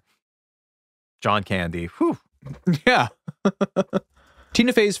Radner, John Candy. Whew. Yeah.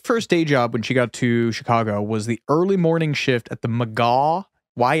 Tina Fey's first day job when she got to Chicago was the early morning shift at the McGaw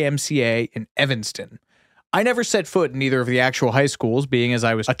YMCA in Evanston. I never set foot in either of the actual high schools, being as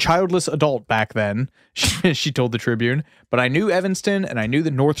I was a childless adult back then, she told the Tribune, but I knew Evanston and I knew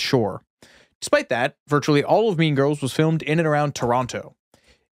the North Shore. Despite that, virtually all of Mean Girls was filmed in and around Toronto.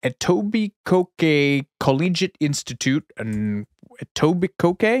 Etobicoke Collegiate Institute and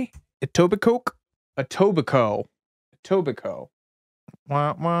Etobicoke? Etobicoke? Etobicoke. Etobicoke.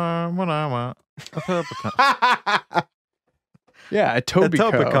 Yeah,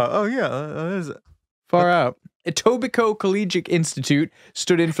 Etobicoke. Oh, yeah. That is far out. Etobicoke Collegiate Institute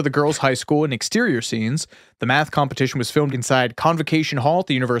stood in for the girls' high school and exterior scenes. The math competition was filmed inside Convocation Hall at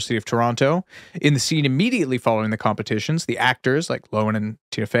the University of Toronto. In the scene immediately following the competitions, the actors, like Lohan and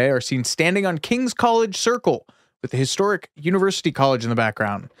Tina Fey, are seen standing on King's College Circle with the historic University College in the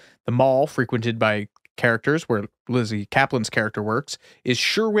background. The mall, frequented by characters where Lizzie Kaplan's character works, is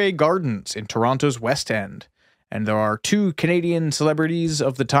Sherway Gardens in Toronto's West End. And there are 2 Canadian celebrities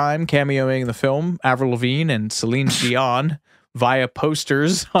of the time cameoing in the film, Avril Lavigne and Celine Dion, via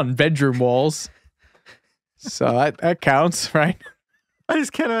posters on bedroom walls. So that counts, right? I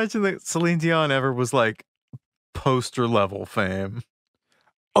just can't imagine that Celine Dion ever was like poster level fame.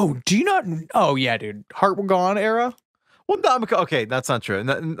 Oh, do you not? Oh, yeah, dude. Heart Will Go On era? Well, no, okay, that's not true.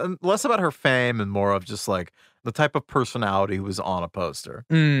 Less about her fame and more of just like the type of personality who was on a poster.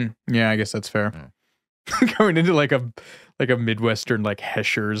 Yeah, I guess that's fair. Going into like a Midwestern like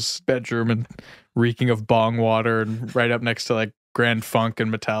Hesher's bedroom and reeking of bong water, and right up next to like Grand Funk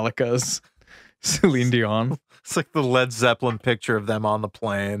and Metallica's Celine Dion. It's like the Led Zeppelin picture of them on the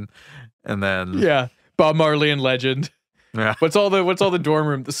plane, and then Bob Marley and Legend. Yeah, what's all the dorm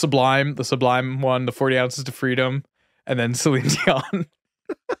room? The Sublime one, the 40 Ounces to Freedom, and then Celine Dion.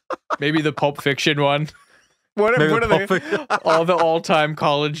 Maybe the Pulp Fiction one. What are they? All the all-time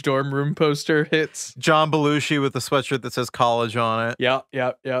college dorm room poster hits. John Belushi with the sweatshirt that says college on it. Yeah.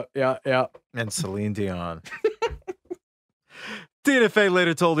 And Celine Dion. Tina Fey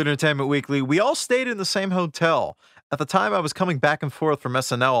later told Entertainment Weekly, "We all stayed in the same hotel. At the time, I was coming back and forth from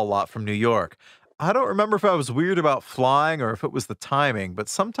SNL a lot from New York. I don't remember if I was weird about flying or if it was the timing, but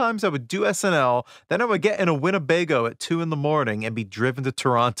sometimes I would do SNL, then I would get in a Winnebago at 2 a.m. and be driven to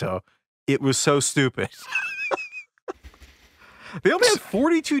Toronto. It was so stupid." They only had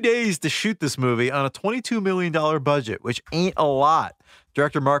 42 days to shoot this movie on a $22 million budget, which ain't a lot.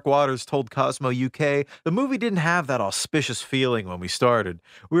 Director Mark Waters told Cosmo UK, "The movie didn't have that auspicious feeling when we started.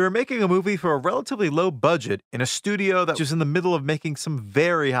 We were making a movie for a relatively low budget in a studio that was in the middle of making some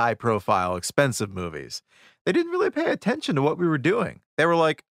very high-profile, expensive movies. They didn't really pay attention to what we were doing. They were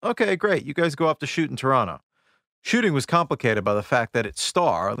like, okay, great, you guys go off to shoot in Toronto." Shooting was complicated by the fact that its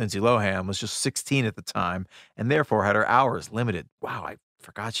star, Lindsay Lohan, was just 16 at the time and therefore had her hours limited. Wow, I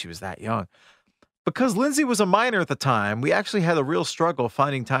forgot she was that young. Because Lindsay was a minor at the time, we actually had a real struggle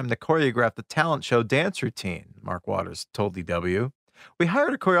finding time to choreograph the talent show dance routine, Mark Waters told DW. We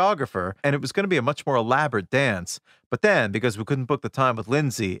hired a choreographer, and it was going to be a much more elaborate dance. But then, because we couldn't book the time with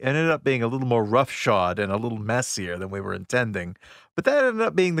Lindsay, it ended up being a little more roughshod and a little messier than we were intending. But that ended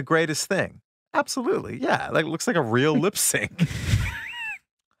up being the greatest thing. Absolutely. Yeah. Like, it looks like a real lip sync.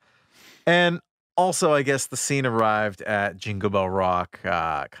 And also, I guess the scene arrived at Jingle Bell Rock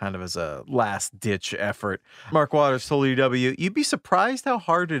kind of as a last ditch effort. Mark Waters told EW, "You'd be surprised how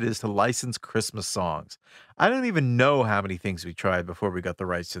hard it is to license Christmas songs. I don't even know how many things we tried before we got the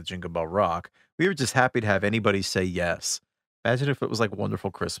rights to Jingle Bell Rock. We were just happy to have anybody say yes. Imagine if it was like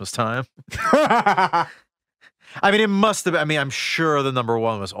Wonderful Christmas Time." I mean, it must have been. I mean, I'm sure the number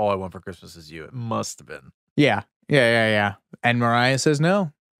one was All I Want for Christmas Is You. It must have been. Yeah. And Mariah says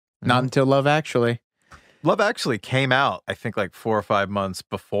no. Not until Love Actually. Love Actually came out, I think, like 4 or 5 months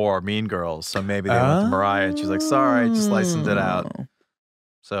before Mean Girls. So maybe they went to Mariah and she's like, sorry, I just licensed it out.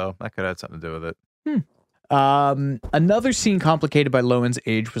 So that could have something to do with it. Another scene complicated by Lohan's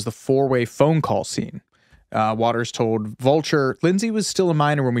age was the 4-way phone call scene. Waters told Vulture, "Lindsay was still a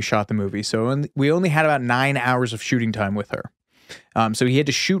minor when we shot the movie, so we only had about 9 hours of shooting time with her. So he had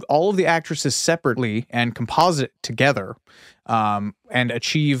to shoot all of the actresses separately and composite together and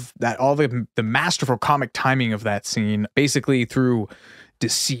achieve that all the masterful comic timing of that scene, basically through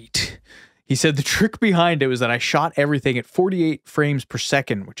deceit." He said the trick behind it was that I shot everything at 48 frames per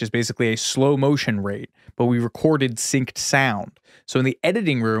second, which is basically a slow motion rate, but we recorded synced sound. So in the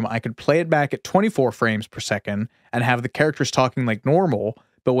editing room, I could play it back at 24 frames per second and have the characters talking like normal,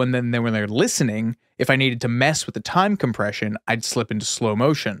 but when they're listening, if I needed to mess with the time compression, I'd slip into slow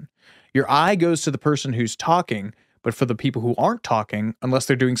motion. Your eye goes to the person who's talking, but for the people who aren't talking, unless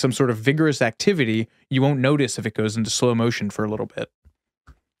they're doing some sort of vigorous activity, you won't notice if it goes into slow motion for a little bit.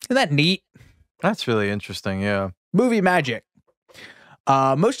 Isn't that neat? That's really interesting, yeah. Movie magic.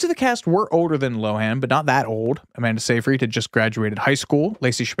 Most of the cast were older than Lohan, but not that old. Amanda Seyfried had just graduated high school.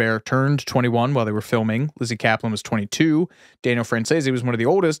 Lacey Chabert turned 21 while they were filming. Lizzie Kaplan was 22. Daniel Franzese was one of the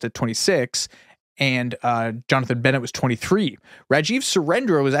oldest at 26. And Jonathan Bennett was 23. Rajiv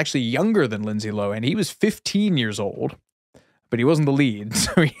Surendra was actually younger than Lindsay Lohan. He was 15 years old, but he wasn't the lead,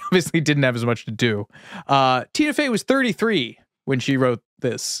 so he obviously didn't have as much to do. Tina Fey was 33 when she wrote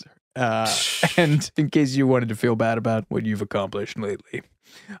this. And in case you wanted to feel bad about what you've accomplished lately.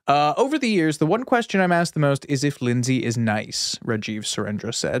 Over the years, the one question I'm asked the most is if Lindsay is nice, Rajiv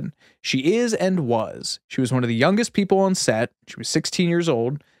Surendra said. She is and was. She was one of the youngest people on set. She was 16 years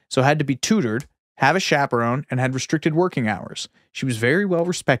old, so had to be tutored, have a chaperone, and had restricted working hours. She was very well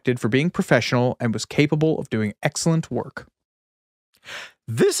respected for being professional and was capable of doing excellent work.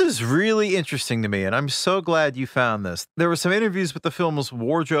 This is really interesting to me, and I'm so glad you found this. There were some interviews with the film's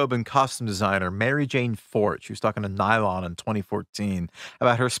wardrobe and costume designer, Mary Jane Fort. She was talking to Nylon in 2014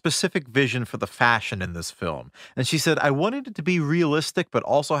 about her specific vision for the fashion in this film. And she said, I wanted it to be realistic, but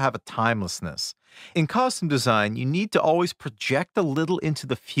also have a timelessness. In costume design, you need to always project a little into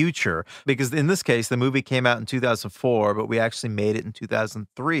the future, because in this case, the movie came out in 2004, but we actually made it in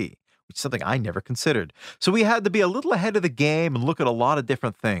 2003. Which is something I never considered. So we had to be a little ahead of the game and look at a lot of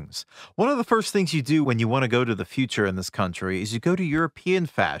different things. One of the first things you do when you want to go to the future in this country is you go to European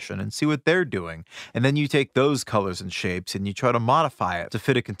fashion and see what they're doing. And then you take those colors and shapes and you try to modify it to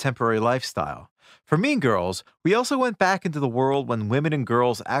fit a contemporary lifestyle. For Mean Girls, we also went back into the world when women and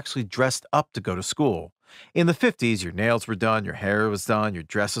girls actually dressed up to go to school. In the 50s, your nails were done, your hair was done, your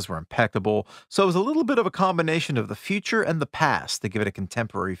dresses were impeccable. So it was a little bit of a combination of the future and the past to give it a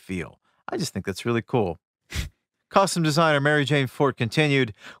contemporary feel. I just think that's really cool. Costume designer Mary Jane Fort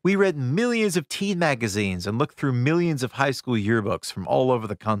continued, we read millions of teen magazines and looked through millions of high school yearbooks from all over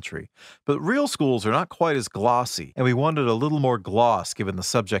the country. But real schools are not quite as glossy, and we wanted a little more gloss given the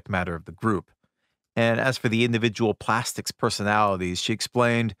subject matter of the group. And as for the individual plastics personalities, she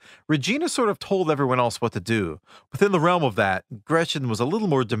explained, Regina sort of told everyone else what to do. Within the realm of that, Gretchen was a little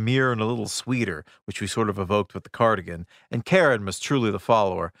more demure and a little sweeter, which we sort of evoked with the cardigan, and Karen was truly the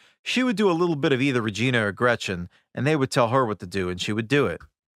follower. She would do a little bit of either Regina or Gretchen, and they would tell her what to do, and she would do it.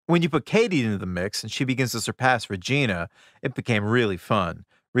 When you put Katie into the mix and she begins to surpass Regina, it became really fun.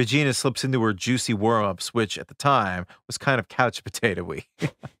 Regina slips into her juicy warm-ups, which at the time was kind of couch potato-y.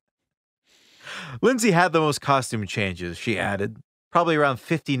 Lindsay had the most costume changes, she added, probably around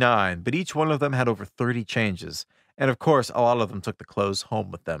 59, but each one of them had over 30 changes. And of course, a lot of them took the clothes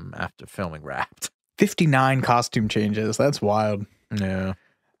home with them after filming Wrapped. 59 costume changes. That's wild. Yeah.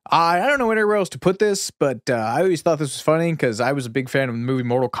 I don't know anywhere else to put this, but I always thought this was funny because I was a big fan of the movie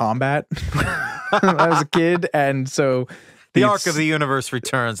Mortal Kombat when I was a kid. And so the arc of the universe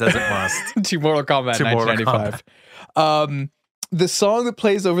returns as it must. To Mortal Kombat to 1995. The song that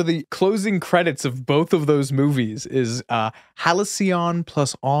plays over the closing credits of both of those movies is Halcyon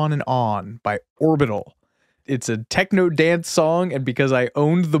plus On and On by Orbital. It's a techno dance song, and because I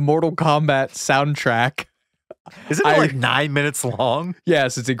owned the Mortal Kombat soundtrack... Isn't it like 9 minutes long?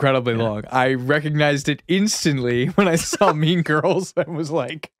 Yes, it's incredibly long. I recognized it instantly when I saw Mean Girls and was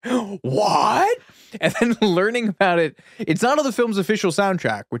like, what? And then learning about it, it's not on the film's official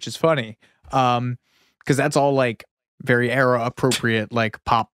soundtrack, which is funny, because that's all like very era appropriate, like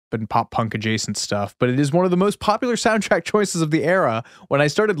pop and pop punk adjacent stuff. But it is one of the most popular soundtrack choices of the era. When I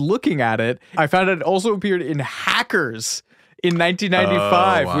started looking at it, I found out it also appeared in Hackers in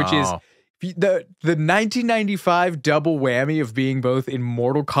 1995, which is the 1995 double whammy of being both in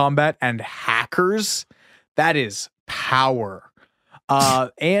Mortal Kombat and Hackers. That is power.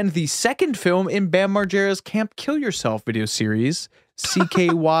 And the second film in Bam Margera's Camp Kill Yourself video series,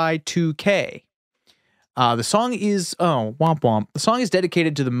 CKY2K. The song is, womp womp. The song is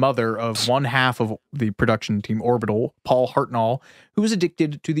dedicated to the mother of one half of the production team Orbital, Paul Hartnell, who was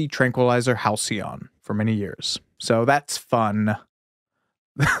addicted to the tranquilizer Halcyon for many years. So that's fun.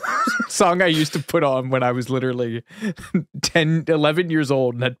 Song I used to put on when I was literally 11 years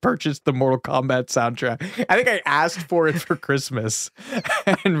old and had purchased the Mortal Kombat soundtrack. I think I asked for it for Christmas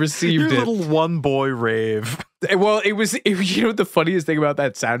and received Your it. little one boy rave. Well, it was, you know what the funniest thing about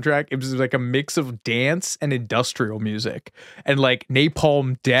that soundtrack? It was like a mix of dance and industrial music. And like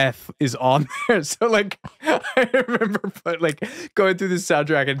Napalm Death is on there. So like, I remember like going through this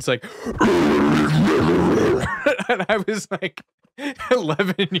soundtrack and it's like, and I was like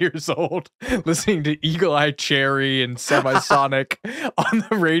 11 years old listening to Eagle Eye Cherry and Semisonic on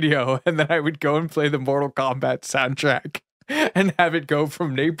the radio. And then I would go and play the Mortal Kombat soundtrack and have it go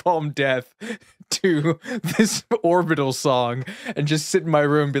from Napalm Death to this Orbital song and just sit in my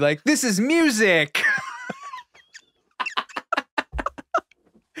room and be like, this is music.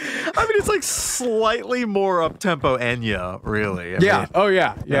 I mean, it's like slightly more up-tempo Enya, really. I mean, Oh,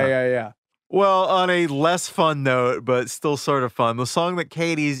 yeah. Well, on a less fun note, but still sort of fun, the song that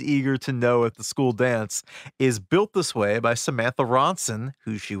Katie's eager to know at the school dance is Built This Way by Samantha Ronson,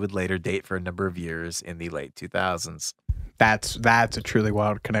 who she would later date for a number of years in the late 2000s. That's a truly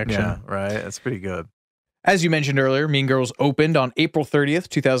wild connection. Yeah, right? That's pretty good. As you mentioned earlier, Mean Girls opened on April 30th,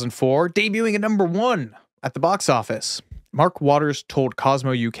 2004, debuting at #1 at the box office. Mark Waters told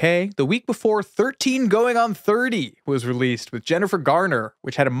Cosmo UK the week before 13 Going on 30 was released with Jennifer Garner,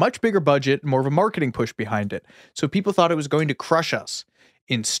 which had a much bigger budget and more of a marketing push behind it. So people thought it was going to crush us.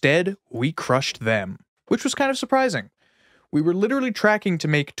 Instead, we crushed them, which was kind of surprising. We were literally tracking to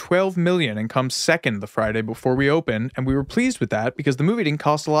make $12 million and come second the Friday before we opened, and we were pleased with that because the movie didn't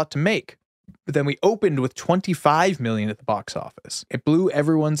cost a lot to make. But then we opened with $25 million at the box office. It blew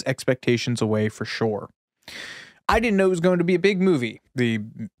everyone's expectations away for sure. I didn't know it was going to be a big movie. The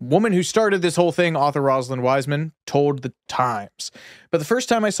woman who started this whole thing, author Rosalind Wiseman, told the Times. But the first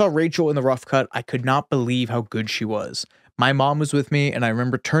time I saw Rachel in the rough cut, I could not believe how good she was. My mom was with me, and I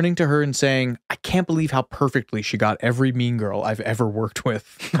remember turning to her and saying, I can't believe how perfectly she got every mean girl I've ever worked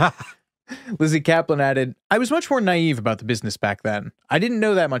with. Lizzie Kaplan added, I was much more naive about the business back then. I didn't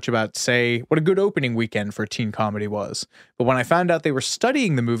know that much about, say, what a good opening weekend for a teen comedy was. But when I found out they were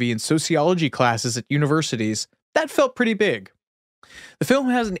studying the movie in sociology classes at universities, that felt pretty big. The film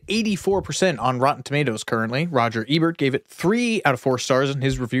has an 84% on Rotten Tomatoes currently. Roger Ebert gave it 3 out of 4 stars in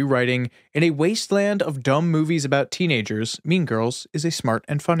his review, writing, in a wasteland of dumb movies about teenagers, Mean Girls is a smart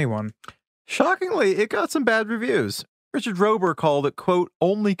and funny one. Shockingly, it got some bad reviews. Richard Rober called it, quote,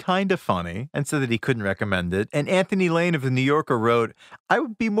 only kind of funny, and said that he couldn't recommend it. And Anthony Lane of The New Yorker wrote, I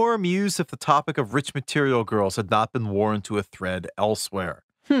would be more amused if the topic of rich material girls had not been worn to a thread elsewhere.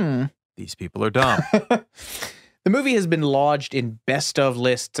 These people are dumb. The movie has been lodged in best-of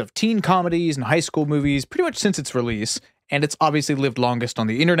lists of teen comedies and high school movies pretty much since its release, and it's obviously lived longest on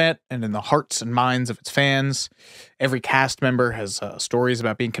the internet and in the hearts and minds of its fans. Every cast member has stories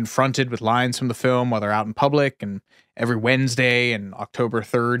about being confronted with lines from the film while they're out in public, and every Wednesday and October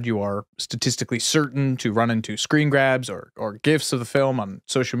 3rd, you are statistically certain to run into screen grabs or GIFs of the film on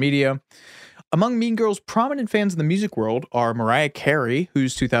social media. Among Mean Girls' prominent fans in the music world are Mariah Carey,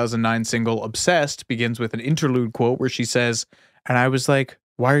 whose 2009 single Obsessed begins with an interlude quote where she says, and I was like,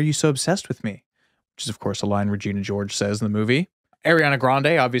 why are you so obsessed with me? Which is, of course, a line Regina George says in the movie. Ariana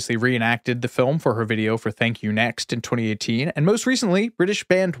Grande obviously reenacted the film for her video for Thank You Next in 2018. And most recently, British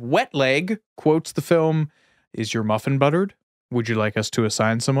band Wet Leg quotes the film, is your muffin buttered? Would you like us to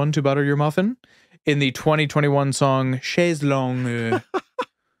assign someone to butter your muffin? In the 2021 song, Chaise Longue.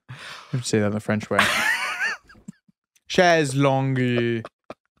 Let me say that in the French way. Chaise longue.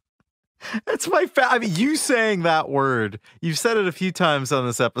 That's my I mean, you saying that word, you've said it a few times on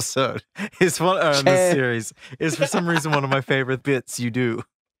this episode, is one on this series, is for some reason one of my favorite bits you do.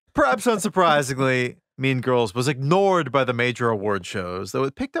 Perhaps unsurprisingly, Mean Girls was ignored by the major award shows, though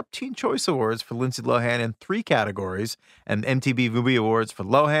it picked up Teen Choice Awards for Lindsay Lohan in 3 categories, and MTV Movie Awards for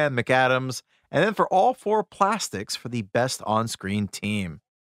Lohan, McAdams, and then for all 4 plastics for the Best On-Screen Team.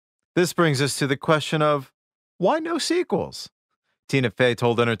 This brings us to the question of, why no sequels? Tina Fey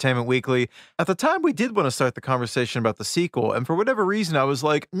told Entertainment Weekly, at the time we did want to start the conversation about the sequel, and for whatever reason I was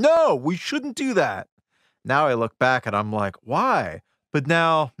like, no, we shouldn't do that. Now I look back and I'm like, why? But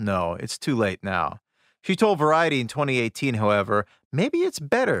now, no, it's too late now. She told Variety in 2018, however, maybe it's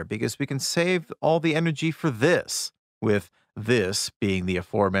better because we can save all the energy for this, with this being the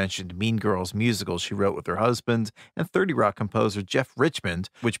aforementioned Mean Girls musical she wrote with her husband and 30 Rock composer Jeff Richmond,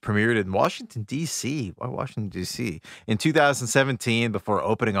 which premiered in Washington, D.C. Why Washington, D.C.? In 2017 before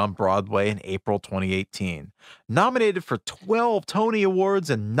opening on Broadway in April 2018. Nominated for 12 Tony Awards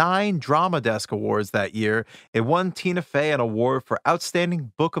and 9 Drama Desk Awards that year, it won Tina Fey an award for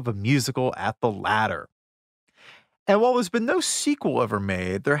Outstanding Book of a Musical at the latter. And while there's been no sequel ever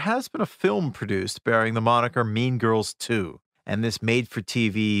made, there has been a film produced bearing the moniker Mean Girls 2. And this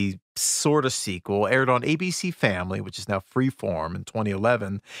made-for-TV sort of sequel aired on ABC Family, which is now Freeform, in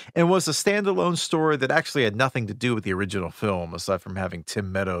 2011, and was a standalone story that actually had nothing to do with the original film, aside from having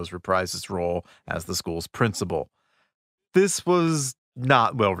Tim Meadows reprise his role as the school's principal. This was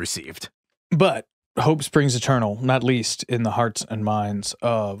not well received. But hope springs eternal, not least in the hearts and minds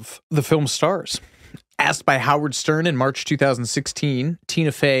of the film stars. Asked by Howard Stern in March 2016,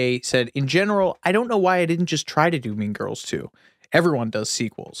 Tina Fey said, in general, I don't know why I didn't just try to do Mean Girls 2. Everyone does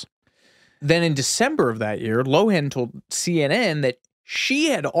sequels. Then in December of that year, Lohan told CNN that she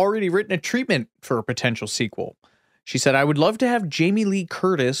had already written a treatment for a potential sequel. She said, I would love to have Jamie Lee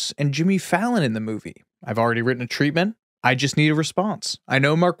Curtis and Jimmy Fallon in the movie. I've already written a treatment. I just need a response. I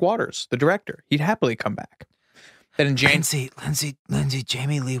know Mark Waters, the director. He'd happily come back. Then in Lindsay,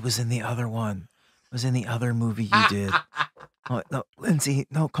 Jamie Lee was in the other one. Was in the other movie you did. Oh, no, Lindsay,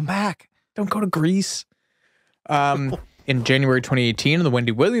 no, come back. Don't go to Greece. In January 2018, on The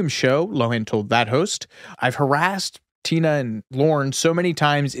Wendy Williams Show, Lohan told that host, I've harassed Tina and Lorne so many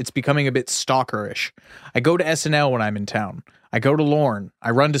times it's becoming a bit stalkerish. I go to SNL when I'm in town. I go to Lorne.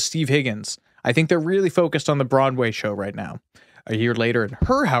 I run to Steve Higgins. I think they're really focused on the Broadway show right now. A year later, in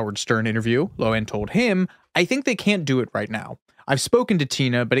her Howard Stern interview, Lohan told him, I think they can't do it right now. I've spoken to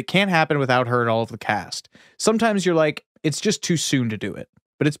Tina, but it can't happen without her and all of the cast. Sometimes you're like, it's just too soon to do it.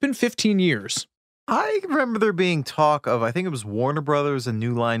 But it's been 15 years. I remember there being talk of, I think it was Warner Brothers and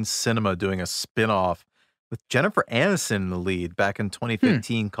New Line Cinema doing a spin-off with Jennifer Aniston in the lead back in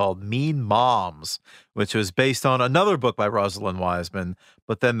 2015 called Mean Moms, which was based on another book by Rosalind Wiseman,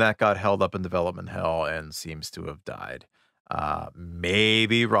 but then that got held up in development hell and seems to have died.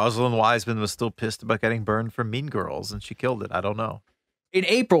 Maybe Rosalind Wiseman was still pissed about getting burned for Mean Girls and she killed it. I don't know. In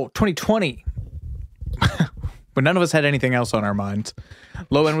April 2020, but none of us had anything else on our minds,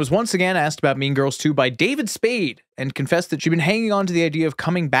 Lohan was once again asked about Mean Girls 2 by David Spade and confessed that she'd been hanging on to the idea of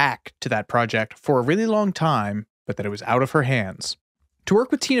coming back to that project for a really long time, but that it was out of her hands. To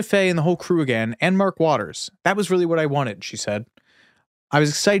work with Tina Fey and the whole crew again, and Mark Waters, that was really what I wanted, she said. I was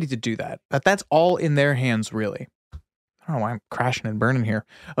excited to do that, but that's all in their hands, really. I don't know why I'm crashing and burning here.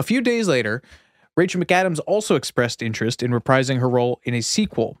 A few days later, Rachel McAdams also expressed interest in reprising her role in a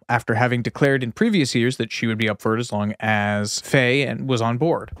sequel after having declared in previous years that she would be up for it as long as Faye and was on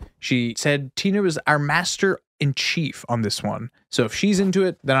board. She said Tina was our master-in-chief on this one, so if she's into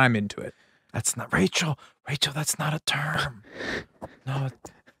it, then I'm into it. That's not Rachel. Rachel, that's not a term. No,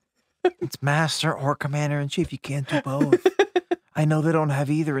 it's master or commander-in-chief. You can't do both. I know they don't have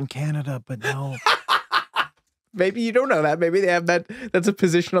either in Canada, but no. Maybe you don't know that. Maybe they have that. That's a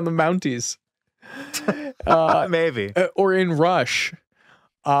position on the Mounties. Maybe. Or in Rush.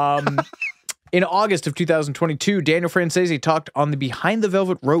 In August of 2022, Daniel Francese talked on the Behind the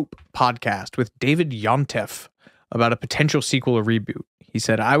Velvet Rope podcast with David Yontef about a potential sequel or reboot. He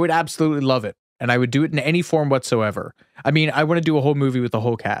said, I would absolutely love it, and I would do it in any form whatsoever. I mean, I want to do a whole movie with the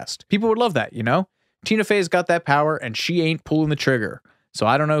whole cast. People would love that, you know? Tina Fey's got that power, and she ain't pulling the trigger, so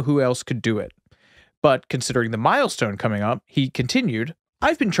I don't know who else could do it. But considering the milestone coming up, he continued,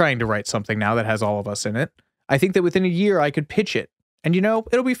 I've been trying to write something now that has all of us in it. I think that within a year I could pitch it. And you know,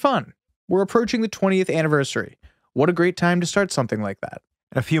 it'll be fun. We're approaching the 20th anniversary. What a great time to start something like that.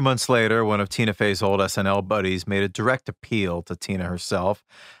 A few months later, one of Tina Fey's old SNL buddies made a direct appeal to Tina herself,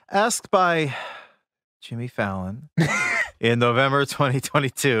 asked by Jimmy Fallon in November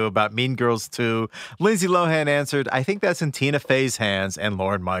 2022 about Mean Girls 2. Lindsay Lohan answered, I think that's in Tina Fey's hands and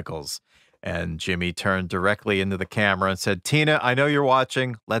Lorne Michaels. And Jimmy turned directly into the camera and said, Tina, I know you're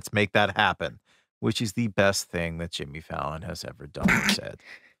watching. Let's make that happen, which is the best thing that Jimmy Fallon has ever done or said.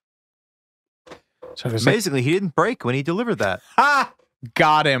 So amazingly, he didn't break when he delivered that. Ha!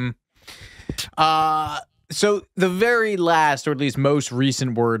 Got him. So the very last, or at least most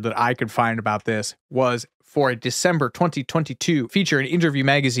recent word that I could find about this was for a December 2022 feature in Interview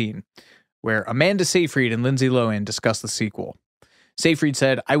Magazine, where Amanda Seyfried and Lindsay Lohan discussed the sequel. Seyfried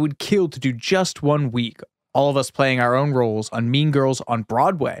said, I would kill to do just 1 week, all of us playing our own roles on Mean Girls on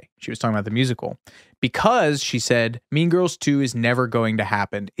Broadway. She was talking about the musical. Because, she said, Mean Girls 2 is never going to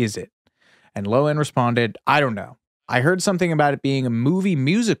happen, is it? And Lohan responded, I don't know. I heard something about it being a movie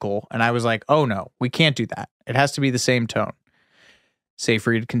musical, and I was like, oh no, we can't do that. It has to be the same tone.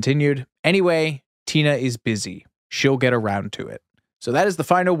 Seyfried continued, anyway, Tina is busy. She'll get around to it. So that is the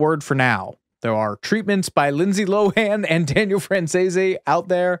final word for now. There are treatments by Lindsay Lohan and Daniel Francese out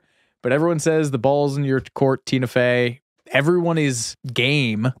there, but everyone says the ball's in your court, Tina Fey. Everyone is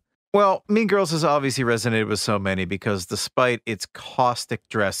game. Well, Mean Girls has obviously resonated with so many because despite its caustic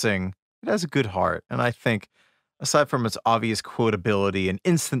dressing, it has a good heart. And I think, aside from its obvious quotability and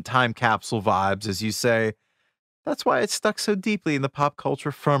instant time capsule vibes, as you say, that's why it stuck so deeply in the pop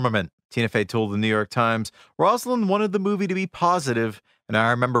culture firmament. Tina Fey told the New York Times, Rosalind wanted the movie to be positive, and I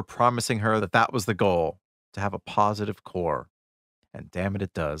remember promising her that that was the goal, to have a positive core. And damn it,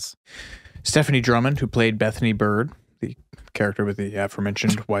 it does. Stephanie Drummond, who played Bethany Bird, the character with the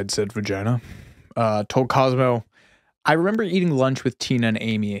aforementioned wide-set vagina, told Cosmo, I remember eating lunch with Tina and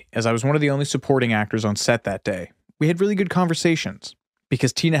Amy, as I was one of the only supporting actors on set that day. We had really good conversations.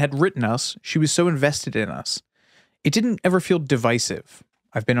 Because Tina had written us, she was so invested in us. It didn't ever feel divisive.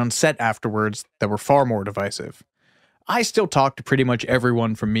 I've been on set afterwards that were far more divisive. I still talk to pretty much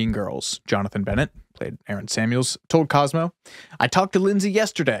everyone from Mean Girls. Jonathan Bennett, played Aaron Samuels, told Cosmo. I talked to Lindsay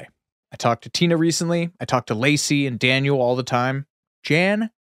yesterday. I talked to Tina recently. I talked to Lacey and Daniel all the time.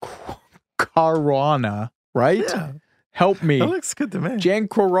 Jan Caruana, right? Yeah. Help me. That looks good to me. Jan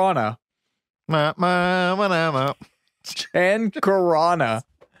Caruana. Jan Caruana,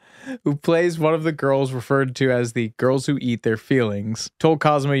 who plays one of the girls referred to as the girls who eat their feelings, told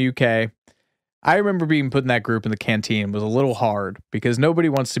Cosmo UK, I remember being put in that group in the canteen was a little hard because nobody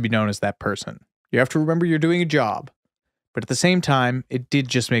wants to be known as that person. You have to remember you're doing a job. But at the same time, it did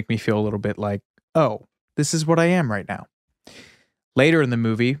just make me feel a little bit like, oh, this is what I am right now. Later in the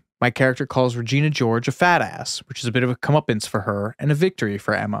movie, my character calls Regina George a fat ass, which is a bit of a comeuppance for her and a victory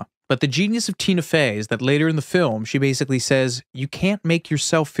for Emma. But the genius of Tina Fey is that later in the film, she basically says, you can't make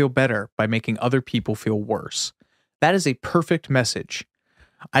yourself feel better by making other people feel worse. That is a perfect message.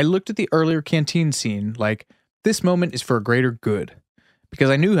 I looked at the earlier canteen scene like, this moment is for a greater good, because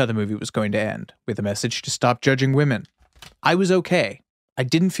I knew how the movie was going to end, with a message to stop judging women. I was okay. I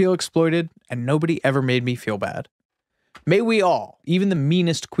didn't feel exploited, and nobody ever made me feel bad. May we all, even the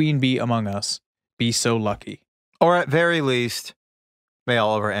meanest queen bee among us, be so lucky. Or at very least, may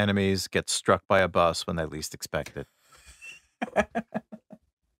all of our enemies get struck by a bus when they least expect it.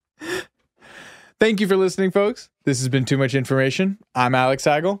 Thank you for listening, folks. This has been Too Much Information. I'm Alex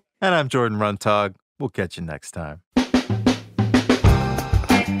Heigl. And I'm Jordan Runtagh. We'll catch you next time.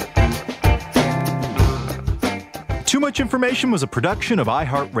 Too Much Information was a production of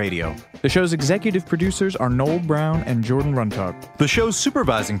iHeart Radio. The show's executive producers are Noel Brown and Jordan Runtagh. The show's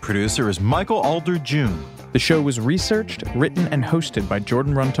supervising producer is Michael Alder June. The show was researched, written, and hosted by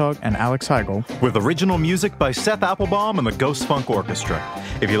Jordan Runtagh and Alex Heigl, with original music by Seth Applebaum and the Ghost Funk Orchestra.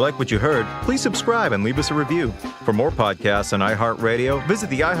 If you like what you heard, please subscribe and leave us a review. For more podcasts on iHeartRadio, visit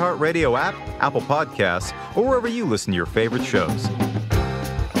the iHeartRadio app, Apple Podcasts, or wherever you listen to your favorite shows.